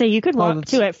was going to say, you could walk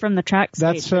to it from the track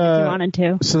station if you wanted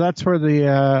to. So that's where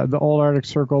the old Arctic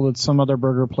Circle, that's some other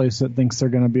burger place that thinks they're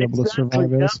going to be able to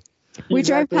survive is. We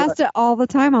drive past it all the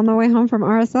time on the way home from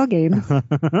RSL games.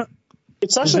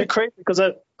 It's actually crazy because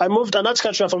I moved, and not to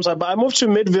cut you off, I'm sorry, but I moved to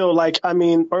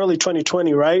Midville, early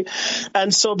 2020, right?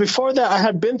 And so before that, I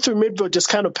had been through Midville just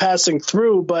kind of passing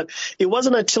through, but it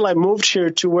wasn't until I moved here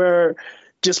to where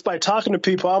just by talking to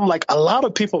people, I'm like, a lot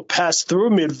of people pass through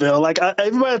Midville. Like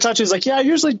everybody I talk to is like, yeah, I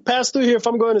usually pass through here if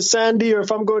I'm going to Sandy or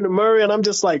if I'm going to Murray. And I'm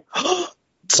just like,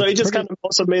 so it just kind of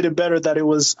also made it better that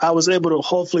I was able to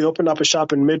hopefully open up a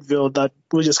shop in Midville, that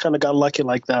we just kind of got lucky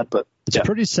like that. But it's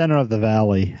pretty center of the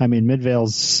valley. I mean,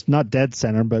 Midvale's not dead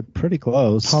center, but pretty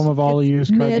close. Home of all the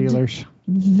used car dealers.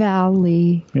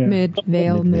 Valley, yeah.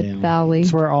 Mid-Vale, Mid-Valley.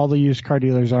 It's where all the used car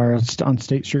dealers are on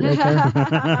State Street right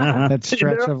there. That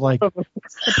stretch of like the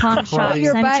pawn shop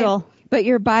central. But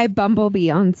you're by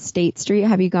Bumblebee on State Street.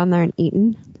 Have you gone there and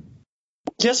eaten?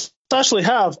 Yes, I actually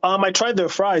have. I tried their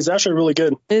fries. They're actually really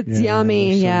good. It's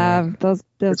yummy. Yeah, those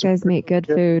guys make good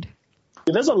food.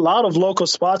 Yeah, there's a lot of local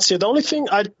spots here. The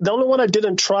only one I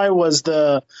didn't try was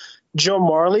the Joe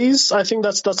Marley's. I think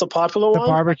that's a popular one. The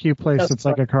barbecue place that's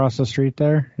like across the street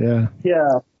there. Yeah.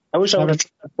 Yeah. I wish I would have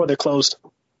tried that before they closed.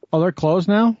 Oh, they're closed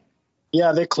now?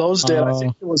 Yeah, they closed it. I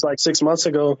think it was like 6 months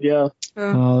ago. Yeah.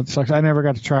 Oh, it sucks. I never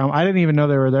got to try them. I didn't even know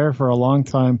they were there for a long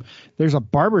time. There's a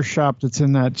barber shop that's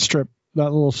in that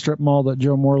little strip mall that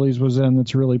Joe Morley's was in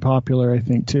that's really popular, I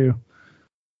think, too.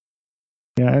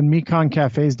 Yeah, and Mekong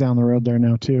Cafe's down the road there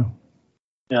now, too.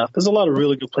 Yeah, there's a lot of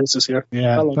really good places here.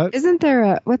 Yeah. Isn't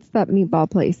there what's that meatball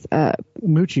place?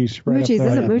 Moochie's. Right Moochie's.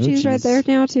 Isn't Moochie's right there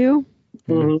now, too?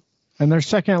 Mm-hmm. And their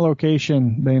second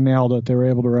location, they nailed it. They were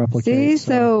able to replicate. See,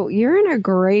 so you're in a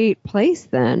great place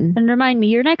then. And remind me,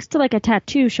 you're next to like a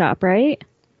tattoo shop, right?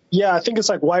 Yeah, I think it's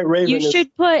like White Raven. You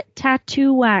should put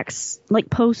tattoo wax, like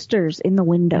posters in the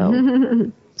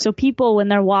window. So people, when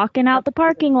they're walking out the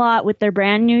parking lot with their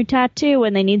brand new tattoo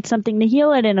and they need something to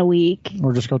heal it in a week.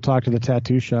 Or just go talk to the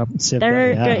tattoo shop.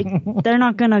 They're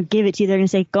not going to give it to you. They're going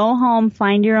to say, go home,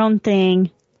 find your own thing.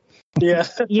 Yeah.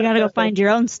 You got to go find your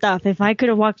own stuff. If I could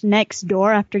have walked next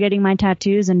door after getting my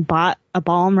tattoos and bought a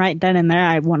balm right then and there,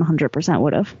 I 100%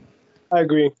 would have. I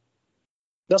agree.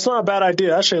 That's not a bad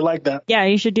idea. I actually like that. Yeah,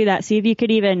 you should do that. See if you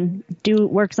could even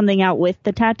work something out with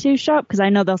the tattoo shop, because I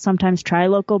know they'll sometimes try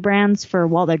local brands for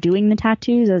while they're doing the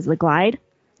tattoos as the glide.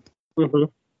 Mm-hmm.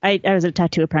 I was a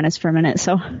tattoo apprentice for a minute,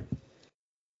 so.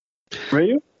 Were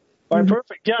you? All right,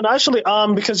 perfect. Yeah, and actually,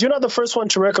 because you're not the first one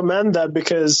to recommend that,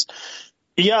 because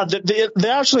yeah,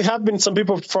 there actually have been some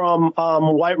people from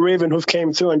White Raven who've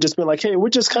came through and just been like, hey, we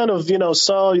just kind of,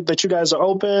 saw that you guys are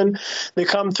open. They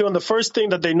come through, and the first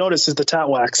thing that they notice is the tat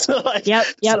wax. Yep.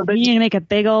 So we need to make a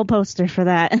big old poster for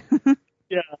that.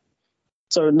 Yeah.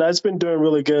 So that's been doing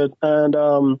really good.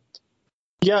 And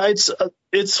yeah,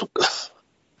 it's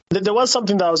There was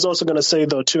something that I was also going to say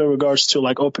though too in regards to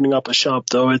like opening up a shop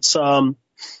though. It's oh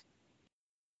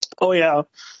yeah.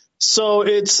 So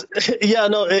it's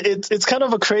it's kind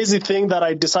of a crazy thing that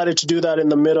I decided to do that in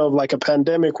the middle of like a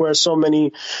pandemic where so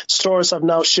many stores have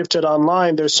now shifted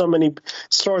online. There's so many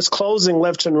stores closing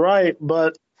left and right,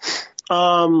 but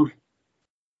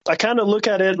I kind of look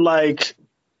at it like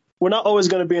we're not always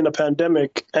going to be in a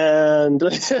pandemic, and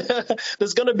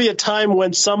there's going to be a time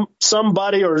when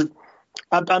somebody or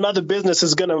another business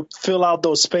is going to fill out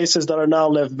those spaces that are now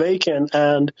left vacant.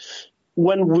 And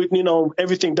when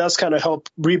everything does kind of help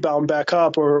rebound back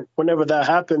up, or whenever that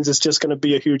happens, it's just going to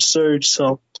be a huge surge.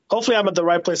 So hopefully I'm at the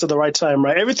right place at the right time,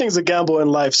 right? Everything's a gamble in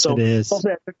life. So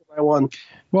hopefully I pick the right one.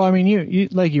 Well, I mean, you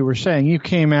like you were saying, you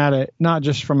came at it not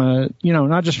just from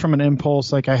an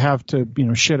impulse, like I have to,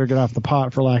 shit or get off the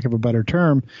pot, for lack of a better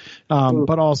term,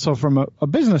 but also from a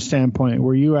business standpoint,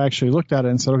 where you actually looked at it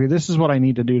and said, okay, this is what I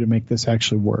need to do to make this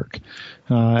actually work,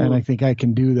 and I think I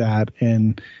can do that,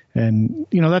 and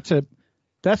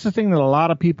that's the thing that a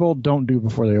lot of people don't do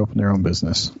before they open their own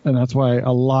business, and that's why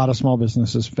a lot of small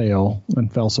businesses fail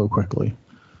and fail so quickly.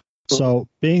 So,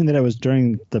 being that it was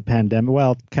during the pandemic,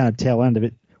 well, kind of tail end of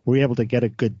it, were you able to get a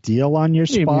good deal on your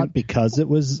spot because it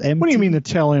was empty? What do you mean the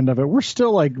tail end of it? We're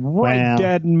still like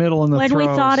dead middle in the throes. When we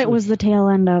thought it was the tail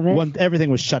end of it. When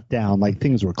everything was shut down, like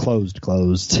things were closed.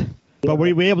 But were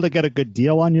you able to get a good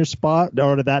deal on your spot,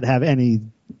 or did that have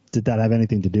anything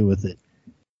to do with it?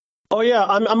 Oh yeah,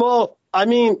 I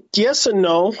mean, yes and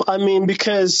no. I mean,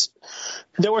 because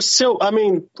there were still,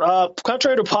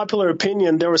 contrary to popular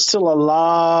opinion, there was still a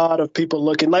lot of people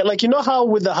looking. Like how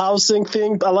with the housing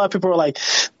thing, a lot of people are like,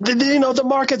 the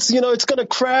market's, it's going to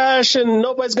crash and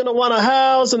nobody's going to want a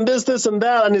house and this and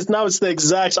that. And it's the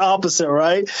exact opposite,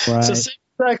 right? So same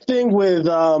exact thing with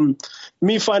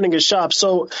me finding a shop.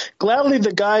 So gladly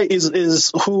the guy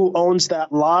is who owns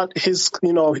that lot. He's,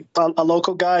 a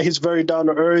local guy. He's very down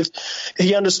to earth.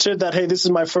 He understood that, hey, this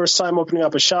is my first time opening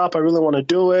up a shop. I really want to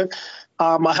do it.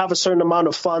 I have a certain amount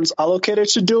of funds allocated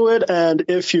to do it. And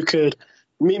if you could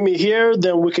meet me here,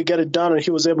 then we could get it done. And he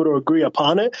was able to agree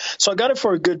upon it. So I got it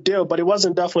for a good deal, but it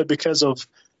wasn't definitely because of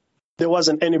there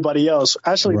wasn't anybody else.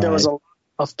 Actually, There was a lot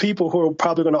of people who were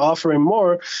probably going to offer him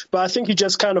more, but I think he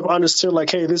just kind of understood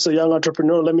like, hey, this is a young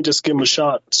entrepreneur. Let me just give him a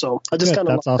shot. So I just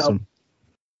that's awesome.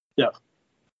 Yeah.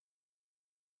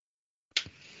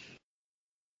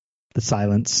 The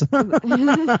silence. I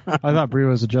thought Brie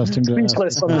was adjusting to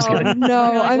Speechless. I'm just kidding.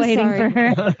 No, I'm waiting sorry. for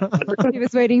her. He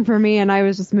was waiting for me, and I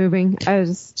was just moving.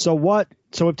 So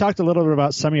we've talked a little bit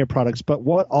about some of your products, but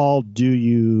what all do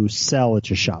you sell at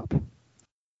your shop?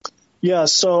 Yeah,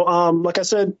 so like I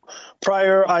said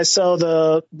prior, I sell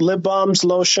the lip balms,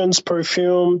 lotions,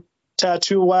 perfume,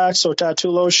 tattoo wax or tattoo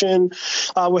lotion.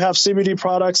 We have CBD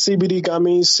products, CBD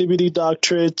gummies, CBD dog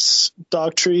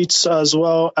treats, as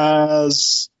well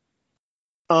as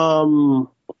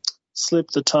slip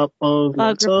the top of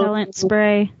bug repellent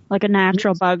spray, like a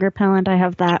natural bug repellent. I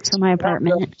have that for my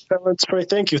apartment. Repellent spray.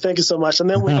 Thank you so much. And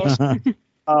then we also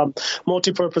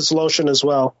multi-purpose lotion as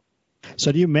well.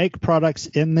 So do you make products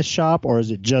in the shop, or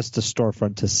is it just a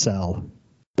storefront to sell?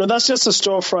 No, that's just a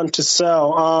storefront to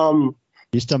sell.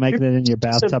 You still making it in your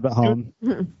bathtub at home?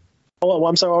 Oh,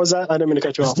 I'm sorry. What was that? I didn't mean to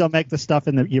cut you off. Still make the stuff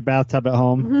in your bathtub at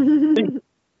home?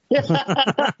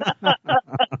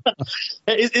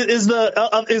 Is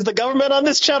the government on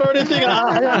this chat or anything?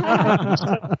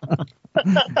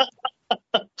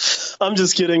 I'm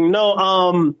just kidding.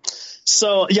 No.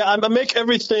 So yeah, I make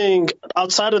everything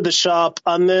outside of the shop,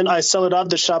 and then I sell it out of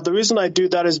the shop. The reason I do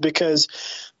that is because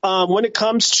when it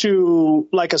comes to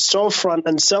like a storefront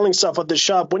and selling stuff at the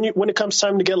shop, when it comes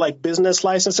time to get like business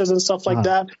licenses and stuff like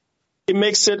that, it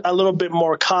makes it a little bit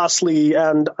more costly,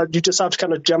 and you just have to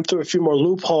kind of jump through a few more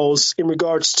loopholes in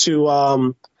regards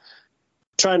to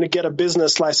trying to get a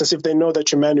business license if they know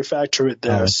that you manufacture it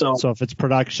there. So if it's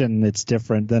production, it's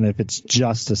different than if it's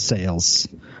just a sales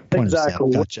point exactly.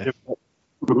 of sale. Gotcha.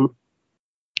 Mm-hmm.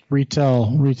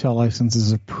 Retail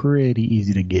licenses are pretty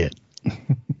easy to get.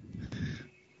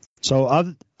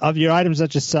 So of your items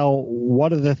that you sell,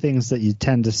 what are the things that you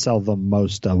tend to sell the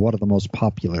most of? What are the most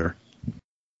popular?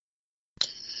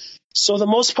 So the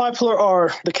most popular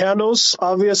are the candles,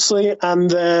 obviously, and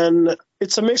then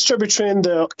it's a mixture between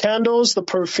the candles, the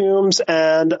perfumes,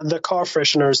 and the car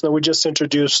fresheners that we just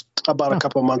introduced about a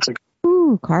couple of months ago.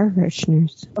 Ooh, car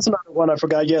fresheners. That's another one I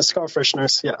forgot. Yes, car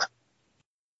fresheners. Yeah.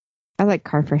 I like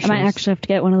car fresheners. I might actually have to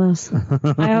get one of those.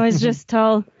 I always just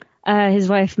tell his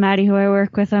wife, Maddie, who I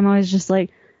work with, I'm always just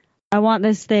like, I want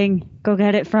this thing. Go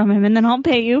get it from him, and then I'll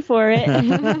pay you for it.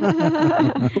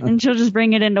 And she'll just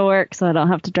bring it into work so I don't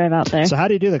have to drive out there. So how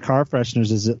do you do the car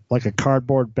fresheners? Is it like a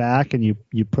cardboard back and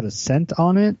you put a scent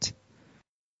on it?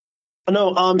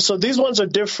 No, so these ones are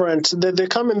different. They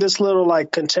come in this little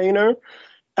like container.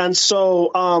 And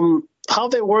so how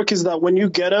they work is that when you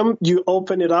get them, you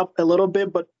open it up a little bit,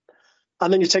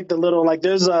 and then you take the little, like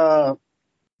there's a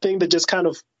thing that just kind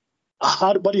of,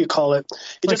 what do you call it?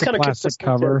 It Like just a kind of plastic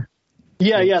cover.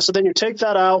 Yeah. So then you take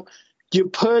that out, you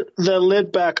put the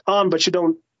lid back on, but you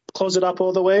don't close it up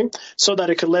all the way so that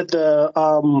it could let the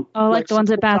like the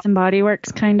ones at Bath and Body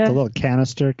Works, kind The of. little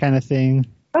canister kind of thing.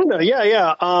 I know,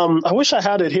 yeah. I wish I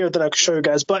had it here that I could show you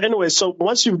guys. But anyway, so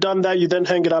once you've done that, you then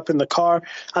hang it up in the car,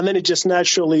 and then it just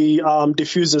naturally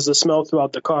diffuses the smell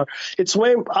throughout the car.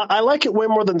 I like it way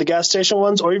more than the gas station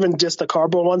ones, or even just the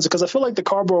cardboard ones, because I feel like the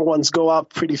cardboard ones go out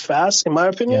pretty fast, in my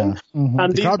opinion. Yeah.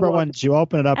 And The cardboard ones, you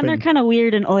open it up And they're kind of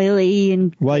weird and oily.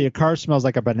 And well, your car smells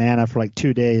like a banana for like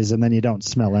 2 days, and then you don't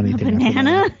smell anything.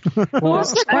 banana? Why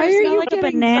are you like a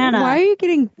getting banana? Why are you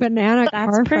getting banana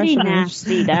car That's pretty fresheners?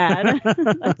 nasty, Dad.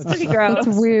 That's pretty gross.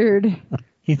 That's weird.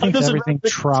 He thinks Doesn't everything matter.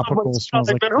 tropical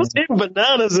smells like man, who's eating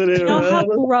bananas in here? You know how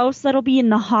man? gross that'll be in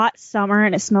the hot summer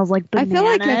and it smells like I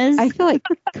bananas? feel like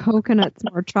coconut's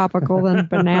more tropical than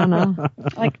banana.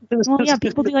 Well, yeah,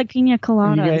 people do like pina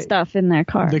colada and stuff in their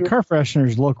car. The car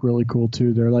fresheners look really cool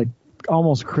too. They're like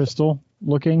almost crystal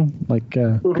looking, like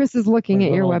Chris is looking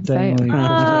at your little website. dangly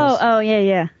crystals. Oh,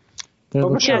 yeah. They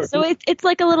look sure. Yeah, so it's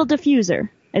like a little diffuser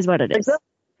is what it is. Exactly.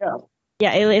 Yeah.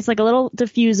 Yeah, it's like a little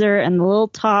diffuser, and the little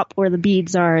top where the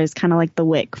beads are is kind of like the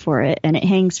wick for it, and it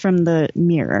hangs from the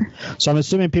mirror. So I'm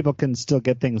assuming people can still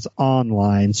get things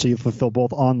online, so you fulfill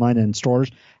both online and in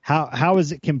stores. How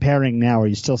is it comparing now? Are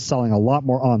you still selling a lot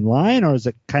more online, or is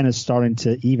it kind of starting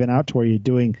to even out to where you're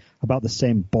doing about the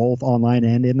same both online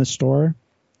and in the store?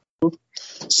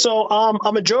 So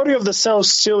a majority of the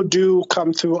sales still do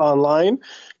come through online,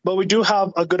 but we do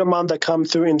have a good amount that come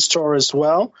through in store as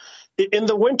well. In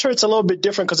the winter, it's a little bit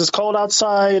different because it's cold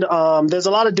outside. There's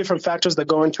a lot of different factors that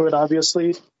go into it,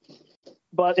 obviously.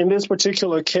 But in this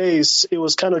particular case, it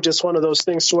was kind of just one of those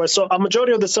things to where, so a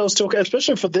majority of the sales still,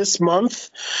 especially for this month,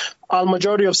 a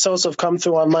majority of sales have come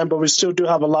through online, but we still do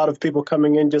have a lot of people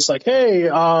coming in just like, hey,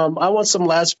 I want some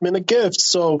last minute gifts.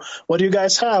 So what do you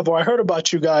guys have? Or I heard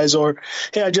about you guys, or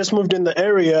hey, I just moved in the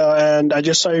area and I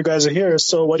just saw you guys are here.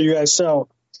 So what do you guys sell?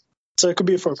 So it could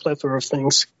be for a plethora of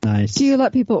things. Nice. Do you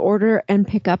let people order and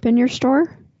pick up in your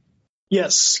store?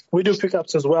 Yes, we do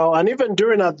pickups as well. And even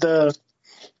during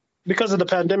because of the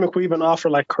pandemic, we even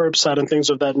offer like curbside and things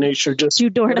of that nature. Just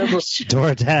Do DoorDash.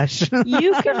 DoorDash.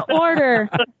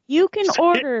 You can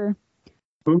order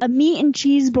a meat and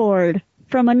cheese board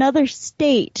from another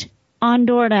state on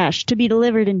DoorDash to be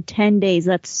delivered in 10 days.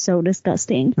 That's so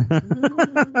disgusting. Are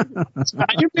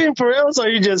you being for real? Or are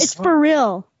you just? It's for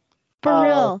real. For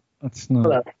real. That's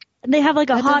not. And they have like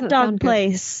a That hot doesn't dog sound good.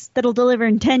 place that'll deliver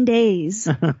in 10 days.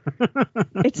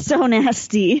 It's so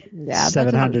nasty. Yeah, that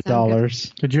doesn't sound good.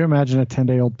 $700. Could you imagine a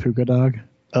 10-day-old puka dog?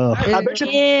 Oh, I bet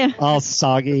you Yeah. all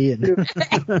soggy. And no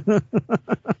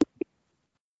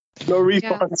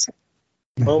refunds.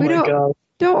 Oh We my don't- god.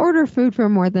 Don't order food for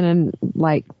more than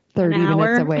 30 An hour?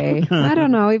 minutes away. I don't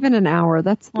know, even an hour.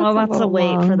 That's Well, a that's a little wait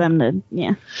long. for them to,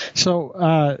 yeah.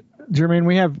 So, Jermaine,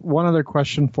 we have one other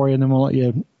question for you, and then we'll let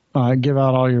you give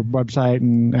out all your website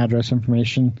and address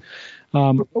information.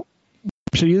 So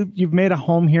you've made a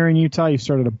home here in Utah. You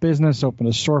started a business, opened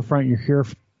a storefront. You're here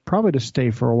probably to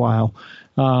stay for a while.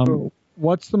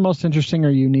 What's the most interesting or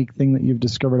unique thing that you've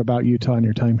discovered about Utah in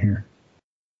your time here?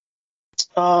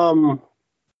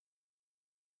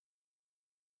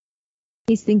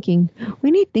 He's thinking.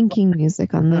 We need thinking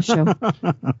music on this show.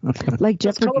 Like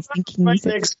Jeopardy's thinking Right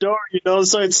music. next door,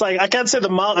 so it's like I can't say the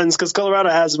mountains because Colorado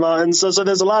has mountains, so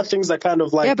there's a lot of things that kind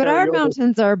of like. Yeah, but carry our over.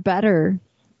 mountains are better.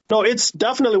 No, it's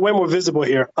definitely way more visible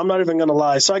here. I'm not even gonna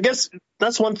lie. So I guess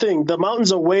that's one thing. The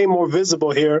mountains are way more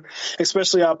visible here,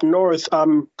 especially up north.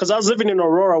 Because I was living in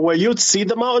Aurora, where you'd see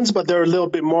the mountains, but they're a little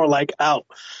bit more like out.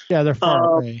 Yeah, they're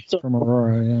far away from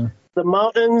Aurora, yeah. The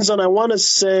mountains, and I want to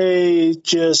say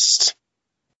just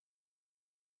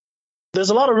there's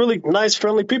a lot of really nice,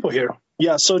 friendly people here.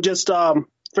 Yeah, so just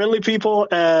friendly people,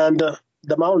 and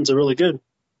the mountains are really good.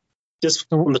 Just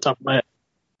from the top of my head.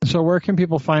 So where can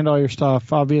people find all your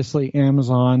stuff? Obviously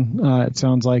Amazon, it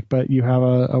sounds like, but you have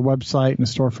a website and a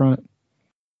storefront.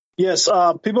 Yes,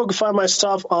 people can find my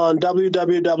stuff on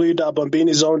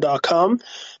www.bombinizone.com.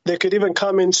 They could even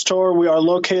come in store. We are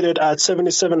located at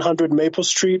 7700 Maple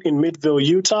Street in Midville,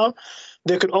 Utah.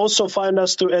 They could also find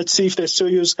us through Etsy if they still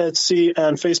use Etsy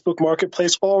and Facebook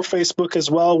Marketplace, or Facebook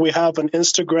as well. We have an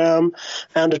Instagram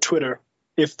and a Twitter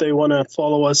if they want to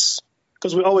follow us,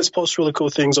 because we always post really cool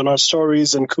things on our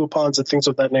stories and coupons and things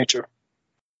of that nature.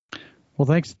 Well,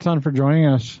 thanks a ton for joining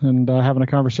us and having a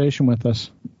conversation with us.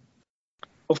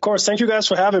 Of course. Thank you guys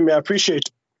for having me. I appreciate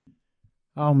it.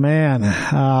 Oh man.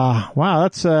 Wow.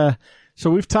 That's, so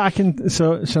we've talking,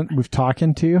 so we've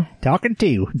talking to you. Talking to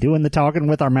you, doing the talking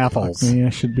with our mouth holes. I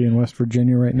should be in West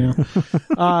Virginia right now.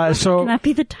 So Can that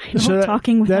be the title? so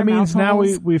Talking with that our means mouth now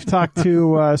holes? we've talked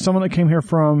to someone that came here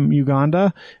from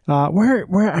Uganda. Where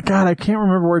God, I can't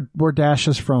remember where Dash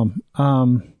is from.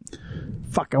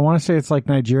 Fuck, I want to say it's like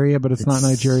Nigeria, but it's not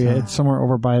Nigeria. It's somewhere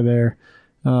over by there.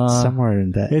 Somewhere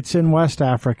in that. It's in West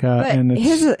Africa, But and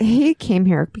it's, he came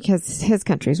here because his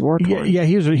country's war torn. yeah,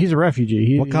 he's a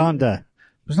refugee. Wakanda.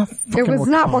 It was not It was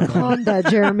not Wakanda,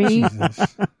 Jeremy.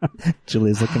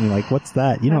 Julia's looking at me like, what's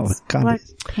that? You know what Wakanda Black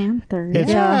is. Panther.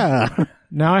 Yeah.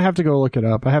 Now I have to go look it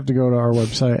up. I have to go to our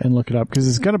website and look it up because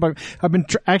it's gonna bug. I've been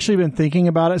actually been thinking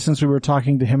about it since we were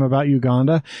talking to him about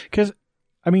Uganda. Because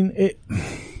I mean,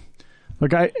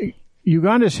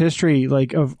 Uganda's history,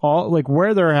 like of all, like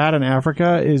where they're at in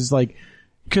Africa is like,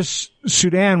 because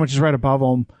Sudan, which is right above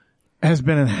them, has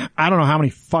been in I don't know how many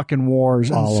fucking wars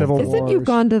and All of civil them. wars. Isn't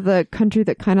Uganda the country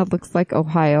that kind of looks like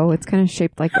Ohio? It's kind of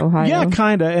shaped like Ohio. Yeah,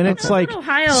 kind of, and it's like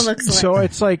Ohio looks like. so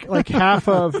it's like half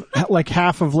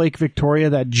of Lake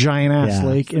Victoria, that giant ass Yeah.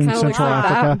 lake in Kinda Central looks like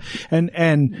Africa,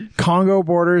 and Congo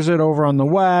borders it over on the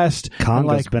west. And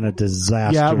Congo's been a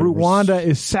disaster. yeah, Rwanda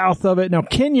is south of it. Now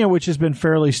Kenya, which has been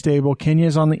fairly stable,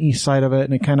 Kenya's on the east side of it,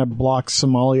 and it kind of blocks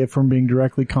Somalia from being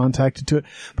directly contacted to it.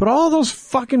 But all those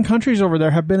fucking countries over there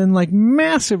have been in like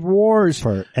massive wars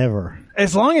forever.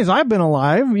 as long as I've been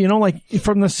alive, you know, like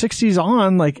from the 60s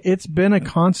on, like it's been a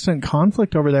constant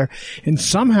conflict over there. And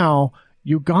somehow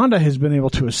Uganda has been able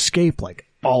to escape like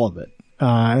all of it. They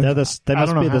I must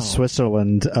don't know be how. the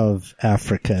Switzerland of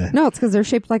Africa. No, it's because they're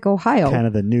shaped like Ohio. Kind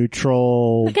of the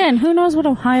neutral. Again, who knows what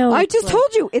Ohio I looks just like?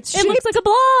 told you it's It shaped looks like a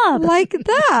blob. like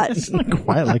that. It's not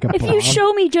quite like a If blob. you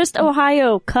show me just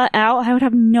Ohio cut out, I would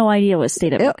have no idea what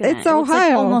state I'm looking at. It's It looks like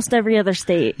Ohio. almost every other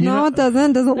state. No, it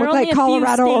doesn't. Doesn't There look are only like a few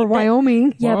Colorado or states that-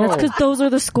 Wyoming. Yeah, Whoa. that's because those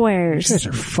are the You squares. guys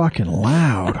are fucking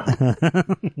loud.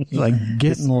 It's like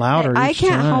getting louder. I each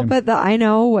can't time. help it that I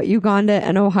know what Uganda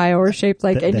and Ohio are shaped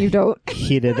like, and The you don't.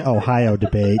 heated Ohio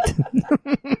debate.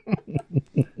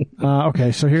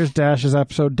 Okay, so here's Dash's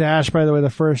episode. Dash, by the way, the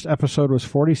first episode was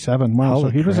 47. Wow, so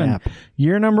Holy he was in crap.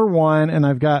 year number 1, and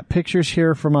I've got pictures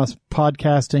here from us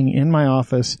podcasting in my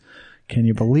office. Can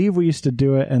you believe we used to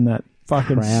do it in that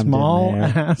fucking Crammed in small there.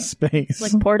 ass space?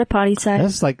 Like porta potty size.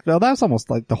 That's like, well, that was almost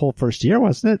like the whole first year,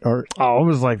 wasn't it? Or Oh, it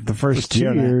was like the first 2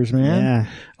 year, years, man. Yeah.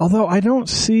 Although I don't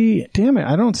see, damn it,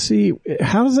 I don't see,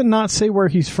 how does it not say where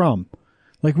he's from?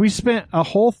 Like we spent a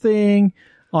whole thing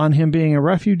on him being a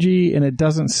refugee and it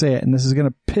doesn't say it. And this is going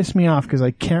to piss me off because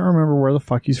I can't remember where the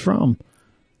fuck he's from.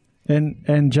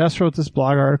 And Jess wrote this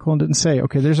blog article and didn't say,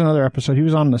 okay, there's another episode. He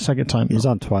was on the second time. he was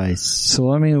on twice. So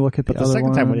let me look at the But the other second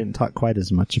one. time we didn't talk quite as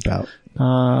much about.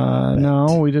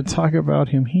 No, we did talk about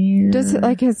him here. Does it,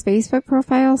 like his Facebook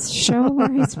profile show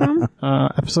where he's from?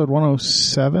 Episode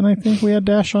 107, I think we had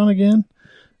Dash on again.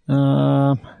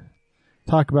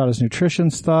 Talk about his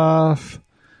nutrition stuff.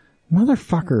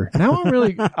 Motherfucker. Now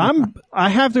I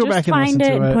have to go Just back and find listen it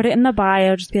to and it. put it in the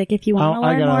bio. Just be like, if you want to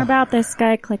I learn gotta- more about this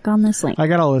guy, click on this link. I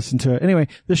gotta listen to it. Anyway,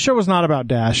 the show was not about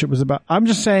Dash. It was about, I'm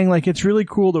just saying, like, it's really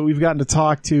cool that we've gotten to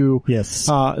talk to, Yes.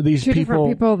 these Two different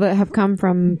people that have come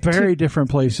from very different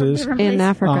places. Different in places.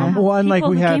 Africa. Well, and like People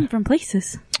we who had, came from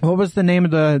places. what was the name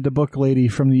of the book lady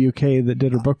from the UK that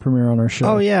did her book premiere on our show?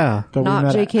 Oh, yeah. That we Not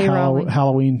met at J.K. Rowling.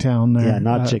 Halloween Town there. Yeah,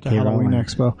 not at J.K. the Halloween Rowling.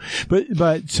 Expo.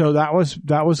 But so that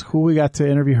was cool. We got to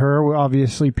interview her.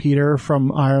 Obviously Peter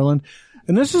from Ireland.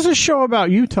 And this is a show about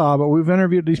Utah, but we've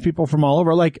interviewed these people from all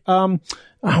over. Like,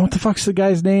 what the fuck's the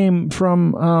guy's name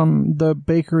from the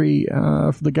bakery?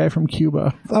 The guy from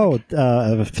Cuba. Oh,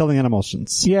 filling in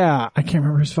emulsions. Yeah, I can't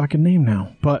remember his fucking name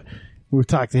now, but we've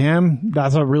talked to him.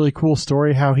 That's a really cool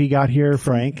story how he got here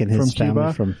from Frank and his from family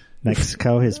Cuba. from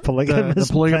Mexico. His polygamous,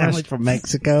 the polygamous family from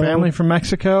Mexico. Family from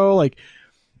Mexico. Like,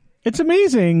 it's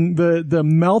amazing the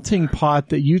melting pot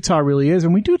that Utah really is.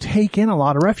 And we do take in a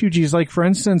lot of refugees. Like, for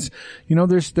instance, you know,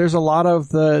 there's a lot of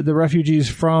the refugees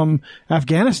from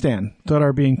Afghanistan that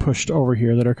are being pushed over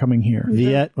here, that are coming here.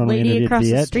 Viet, when we Lady interviewed across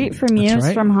the Viet. street from you That's is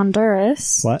right. from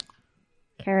Honduras. What?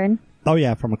 Karen. Oh,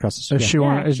 yeah, from across the street. Does she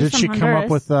want? she's Did from she come up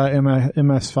Honduras. with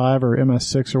MS5 or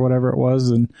MS6 or whatever it was,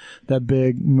 and that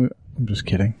big I'm just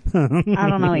kidding. I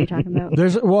don't know what you're talking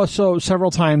about. So several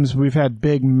times we've had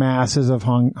big masses of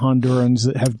Hondurans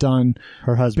that have done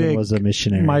Her husband big was a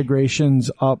missionary. migrations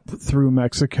up through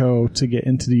Mexico to get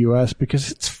into the U.S.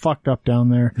 because it's fucked up down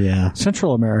there. Yeah.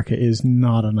 Central America is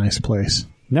not a nice place.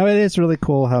 No, it is really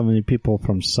cool how many people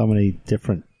from so many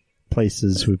different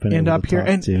places we've been End able up to here. talk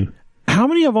And to. how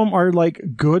many of them are like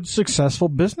good, successful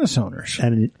business owners?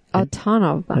 And A ton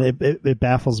of them. it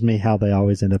baffles me how they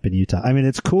always end up in Utah. I mean,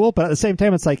 it's cool, but at the same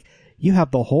time, it's like you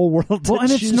have the whole world to and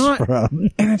it's choose not, from.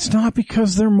 and it's not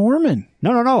because they're Mormon.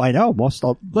 No, I know most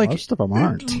of them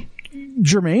aren't.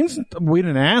 Jermaine's, we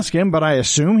didn't ask him, but I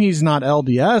assume he's not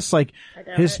LDS. Like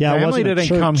his Yeah, it family wasn't a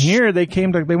didn't come church. here. They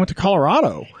went to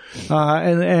Colorado.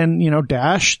 And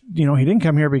Dash, he didn't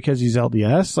come here because he's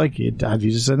LDS. Like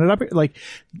Jesus ended up here. Like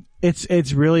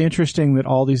it's really interesting that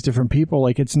all these different people,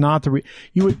 like it's not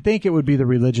you would think it would be the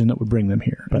religion that would bring them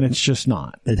here, but it's just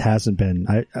not. It hasn't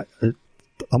been.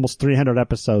 Almost 300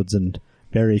 episodes and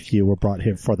very few were brought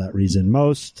here for that reason.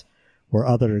 Most were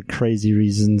other crazy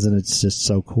reasons, and it's just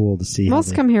so cool to see.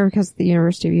 Most come here because of the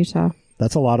University of Utah.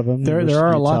 That's a lot of them. There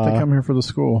are a lot that come here for the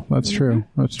school. That's true.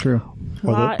 That's true. A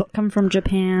lot come from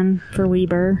Japan for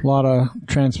Weber. A lot of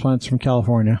transplants from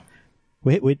California.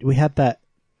 We had that.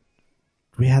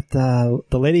 We had the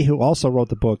lady who also wrote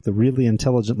the book, the really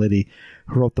intelligent lady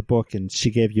who wrote the book, and she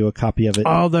gave you a copy of it.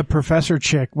 Oh, the professor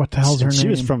chick. What the hell's her name? She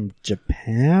was from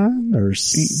Japan or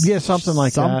something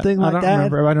like that. I don't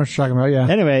remember. I know what you're talking about. Yeah.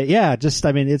 Anyway, yeah,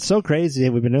 it's so crazy.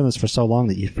 We've been doing this for so long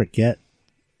that you forget.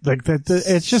 Like that,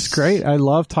 it's just great. I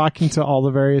love talking to all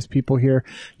the various people here.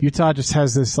 Utah just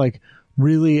has this like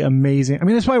really amazing. I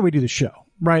mean, that's why we do the show,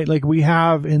 right? Like we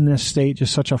have in this state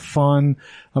just such a fun,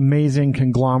 amazing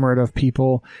conglomerate of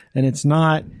people, and it is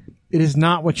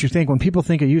not what you think. When people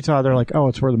think of Utah, they're like, oh,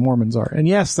 it's where the Mormons are. And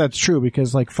yes, that's true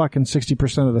because like fucking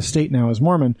 60% of the state now is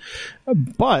Mormon,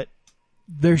 but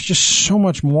there's just so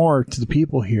much more to the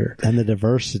people here and the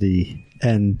diversity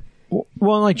and.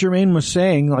 Well, like Jermaine was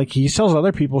saying, like he sells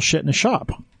other people's shit in his shop,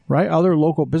 right? Other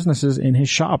local businesses in his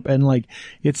shop. And like,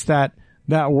 it's that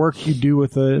work you do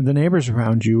with the neighbors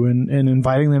around you and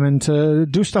inviting them in to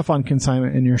do stuff on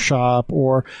consignment in your shop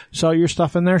or sell your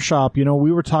stuff in their shop. We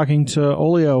were talking to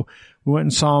Olio. We went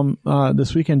and saw him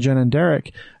this weekend, Jen and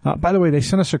Derek. By the way, they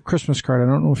sent us a Christmas card. I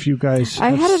don't know if you guys I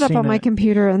had it up on it. my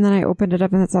computer, and then I opened it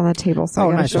up, and it's on the table.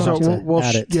 So nice. show it to you. We'll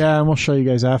add it. Yeah, and we'll show you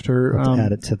guys after.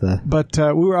 Add it to the. But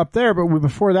we were up there. But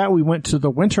before that, we went to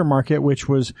the winter market, which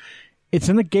was. It's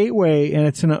in the gateway, and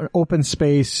it's in an open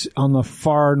space on the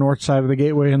far north side of the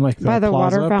gateway, and like the By the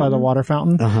plaza water by the fountain? water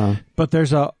fountain. Uh-huh. But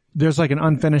there's like an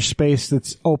unfinished space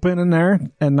that's open in there,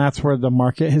 and that's where the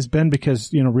market has been because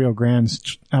Rio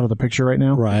Grande's out of the picture right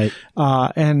now. Right.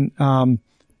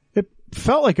 It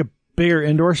felt like a bigger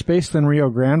indoor space than Rio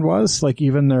Grande was, like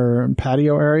even their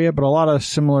patio area, but a lot of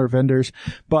similar vendors.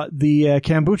 But the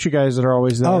kombucha guys that are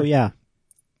always there. Oh yeah.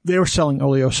 They were selling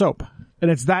Oleo soap. And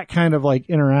it's that kind of like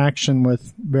interaction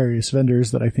with various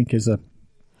vendors that I think is a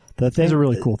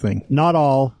really cool thing. Not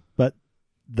all, but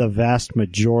the vast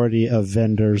majority of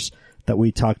vendors that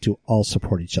we talk to all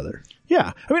support each other.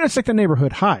 Yeah. I mean, it's like the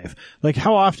neighborhood hive. Like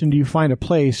how often do you find a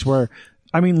place where,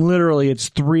 I mean, literally it's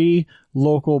 3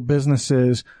 local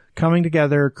businesses coming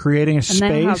together, creating a space.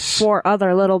 And then you have 4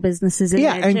 other little businesses in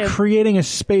there and too. creating a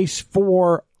space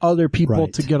for other people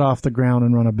Right. to get off the ground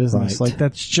and run a business. Right. Like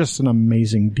that's just an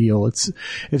amazing deal. It's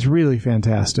really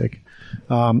fantastic.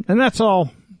 And that's all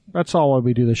why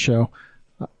we do the show.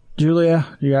 Julia,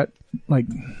 you got like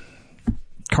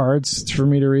cards for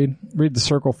me to read? Read the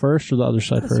circle first or the other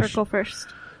side The first? circle first.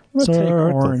 I'm gonna take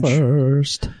orange.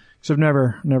 First. Because I've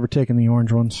never taken the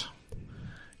orange ones.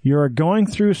 You're going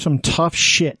through some tough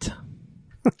shit.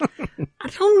 I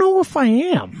don't know if I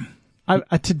am.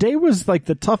 Today was like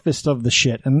the toughest of the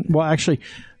shit. And well, actually,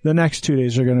 the next 2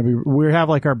 days are going to be, we have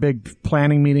like our big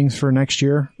planning meetings for next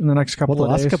year in the next couple Well,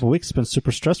 the of days. last couple of weeks have been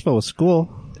super stressful with school.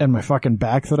 And my fucking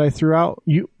back that I threw out.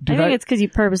 I think it's because you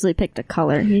purposely picked a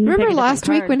color. You didn't pick Remember a last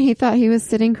different week card. when he thought he was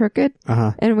sitting crooked?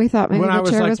 Uh-huh. And we thought maybe When I the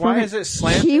was chair like, was why broken? is it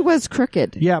slanted? He was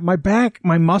crooked. Yeah, my back,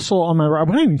 my muscle on my right,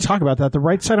 we didn't even talk about that. The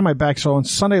right side of my back. So on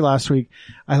Sunday last week,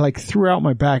 I like threw out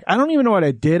my back. I don't even know what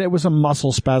I did. It was a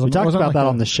muscle spasm. We talked It wasn't about like that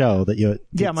on the show that you.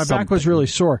 Yeah, my back was really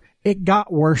sore. It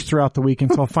got worse throughout the week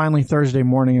until finally Thursday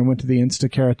morning I went to the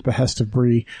Instacare at the behest of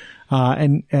Bree.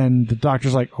 And the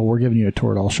doctor's like, oh, we're giving you a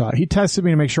Toradol shot. He tested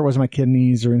me to make sure it wasn't my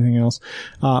kidneys or anything else.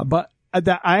 But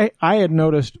that I had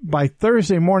noticed by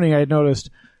Thursday morning, I had noticed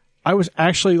I was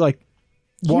actually like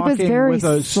walking he was very with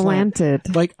a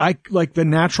slanted. Like the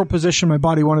natural position my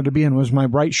body wanted to be in was my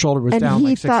right shoulder was And down he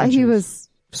like 6 thought inches. he was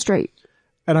straight.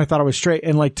 and I thought I was straight.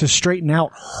 And like to straighten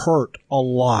out hurt a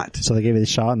lot. So they gave you the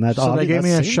shot, and So they gave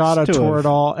me a shot of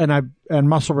Toradol and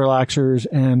muscle relaxers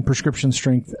and prescription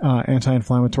strength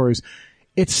anti-inflammatories.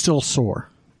 It's still sore.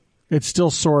 It's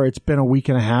still sore. It's been a week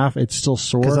and a half. It's still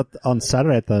sore. Because on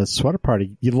Saturday at the sweater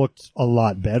party, you looked a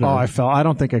lot better. Oh, I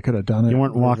don't think I could have done it. You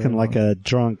weren't walking like a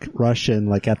drunk Russian,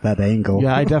 like at that angle.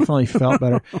 Yeah, I definitely felt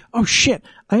better. Oh shit!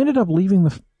 I ended up leaving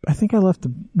I think I left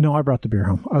no, I brought the beer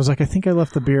home. I was like, I think I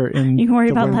left the beer in. You can worry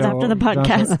the about that after the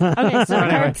podcast. Okay, so the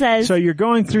card says. So you're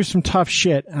going through some tough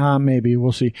shit. Maybe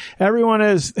we'll see. Everyone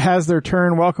has their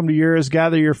turn. Welcome to yours.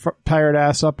 Gather your tired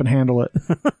ass up and handle it.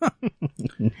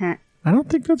 I don't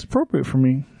think that's appropriate for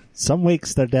me. Some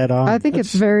weeks they're dead on. I think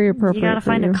it's very appropriate. You gotta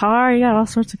find a car. You got all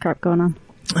sorts of crap going on.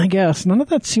 I guess none of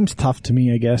that seems tough to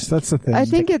me. I guess that's the thing. I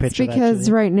think it's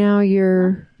because right now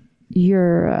you're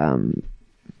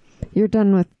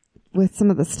done with some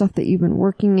of the stuff that you've been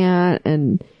working at,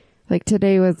 and like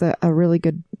today was a really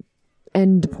good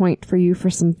end point for you for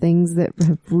some things that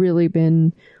have really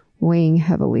been weighing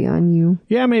heavily on you.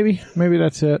 Yeah, maybe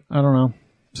that's it. I don't know.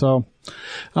 So,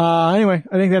 anyway,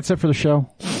 I think that's it for the show.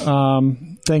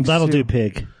 Thanks. That'll do,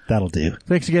 pig. That'll do.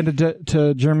 Thanks again to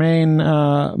Jermaine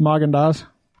Magendas.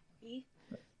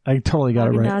 I totally got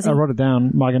it right. I wrote it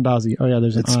down. Magendazi. Oh yeah,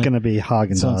 it's going to be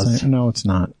Haagen-Dazs. No, it's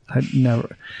not. I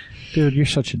never. Dude, you're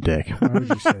such a dick. Why would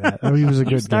you say that? He was a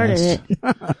good guest.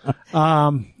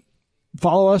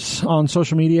 Follow us on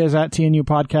social medias at TNU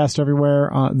Podcast everywhere.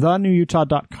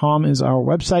 TheNewUtah.com is our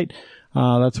website.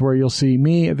 That's where you'll see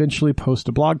me eventually post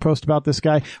a blog post about this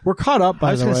guy. We're caught up,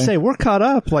 by the way. I was going to say, we're caught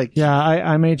up. Yeah,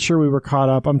 I made sure we were caught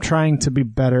up. I'm trying to be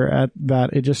better at that.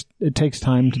 It takes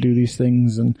time to do these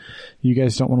things, and you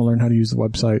guys don't want to learn how to use the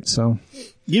website, so.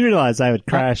 You realize I would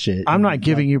crash it. I'm not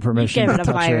giving you permission to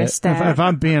touch it. If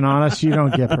I'm being honest, you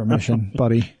don't get permission,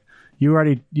 buddy. You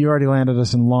already landed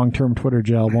us in long-term Twitter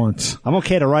jail once. I'm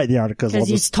okay to write the articles.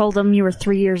 Because you told them you were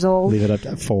 3 years old. Leave it up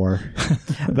to 4.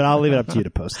 But I'll leave it up to you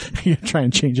to post. You try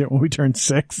and change it when we turn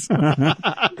 6.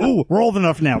 Ooh, we're old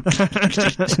enough now.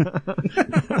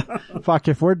 Fuck,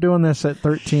 if we're doing this at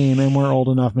 13 and we're old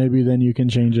enough, maybe then you can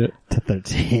change it. To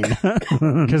 13.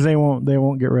 Because they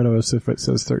won't get rid of us if it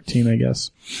says 13, I guess.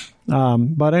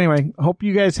 But anyway, hope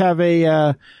you guys have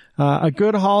a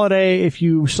good holiday. If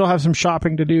you still have some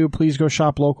shopping to do, please go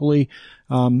shop locally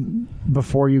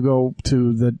before you go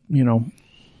to the,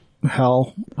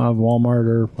 hell of Walmart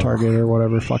or Target or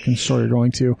whatever fucking store you're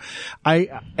going to.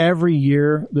 Every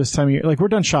year, this time of year, we're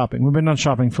done shopping. We've been done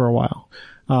shopping for a while.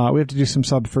 We have to do some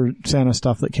sub for Santa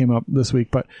stuff that came up this week,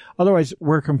 but otherwise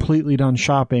we're completely done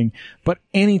shopping. But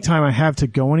anytime I have to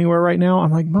go anywhere right now,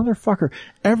 I'm like, motherfucker,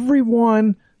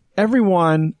 everyone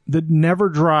that never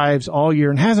drives all year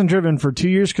and hasn't driven for 2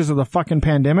 years because of the fucking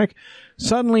pandemic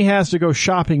suddenly has to go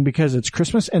shopping because it's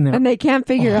Christmas and they can't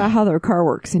figure out how their car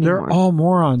works anymore. They're all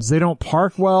morons. They don't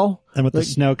park well. And with the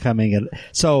snow coming in.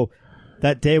 So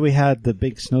that day we had the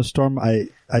big snowstorm, I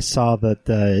saw that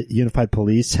the Unified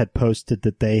Police had posted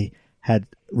that they had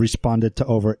responded to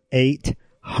over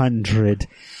 800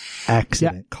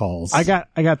 accident calls. I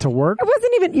got to work. It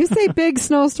wasn't even, you say big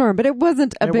snowstorm, but it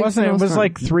wasn't a big snowstorm. It was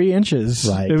like 3 inches.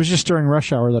 Right. It was just during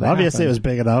rush hour that obviously happened. it was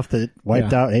big enough that it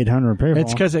wiped out 800 people.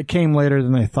 It's because it came later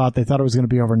than they thought. They thought it was going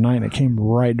to be overnight. It came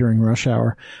right during rush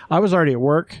hour. I was already at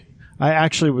work. I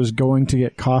actually was going to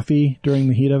get coffee during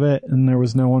the heat of it, and there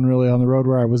was no one really on the road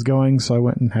where I was going, so I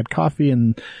went and had coffee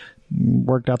and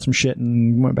worked out some shit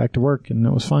and went back to work, and it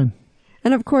was fine.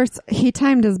 And of course, he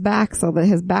timed his back so that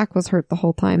his back was hurt the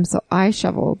whole time, so I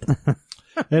shoveled.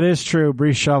 It is true.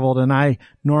 Bree shoveled, and I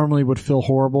normally would feel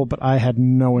horrible, but I had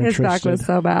no interest. His back was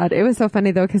so bad. It was so funny,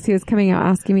 though, because he was coming out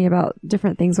asking me about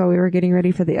different things while we were getting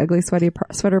ready for the ugly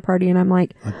sweater party, and I'm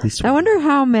like, I wonder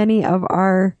how many of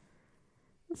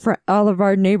all of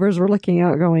our neighbors were looking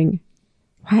out going,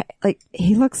 why,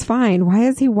 he looks fine. Why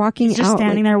is he walking He's just out?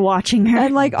 Standing there watching her.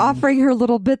 And offering her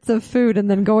little bits of food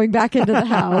and then going back into the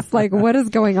house. What is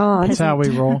going on? That's how we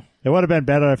roll. It would have been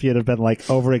better if you'd have been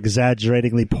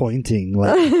over-exaggeratingly pointing.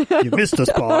 You missed a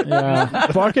spot. Yeah.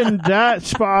 Fucking that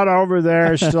spot over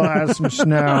there still has some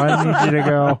snow. I need you to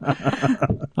go.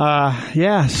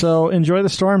 Yeah, so enjoy the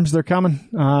storms. They're coming.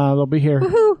 They'll be here.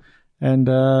 Woohoo. And,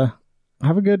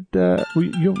 have a good,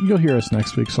 you'll hear us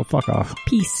next week, so fuck off.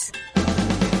 Peace.